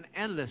loves you with an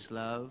endless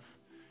love,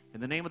 in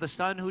the name of the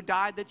Son who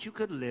died that you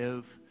could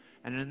live,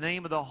 and in the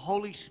name of the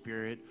Holy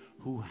Spirit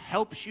who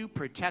helps you,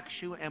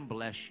 protects you, and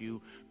bless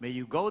you, may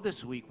you go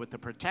this week with the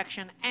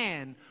protection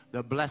and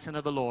the blessing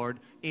of the Lord.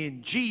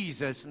 In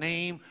Jesus'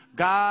 name,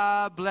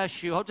 God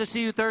bless you. Hope to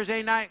see you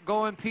Thursday night.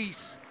 Go in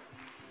peace.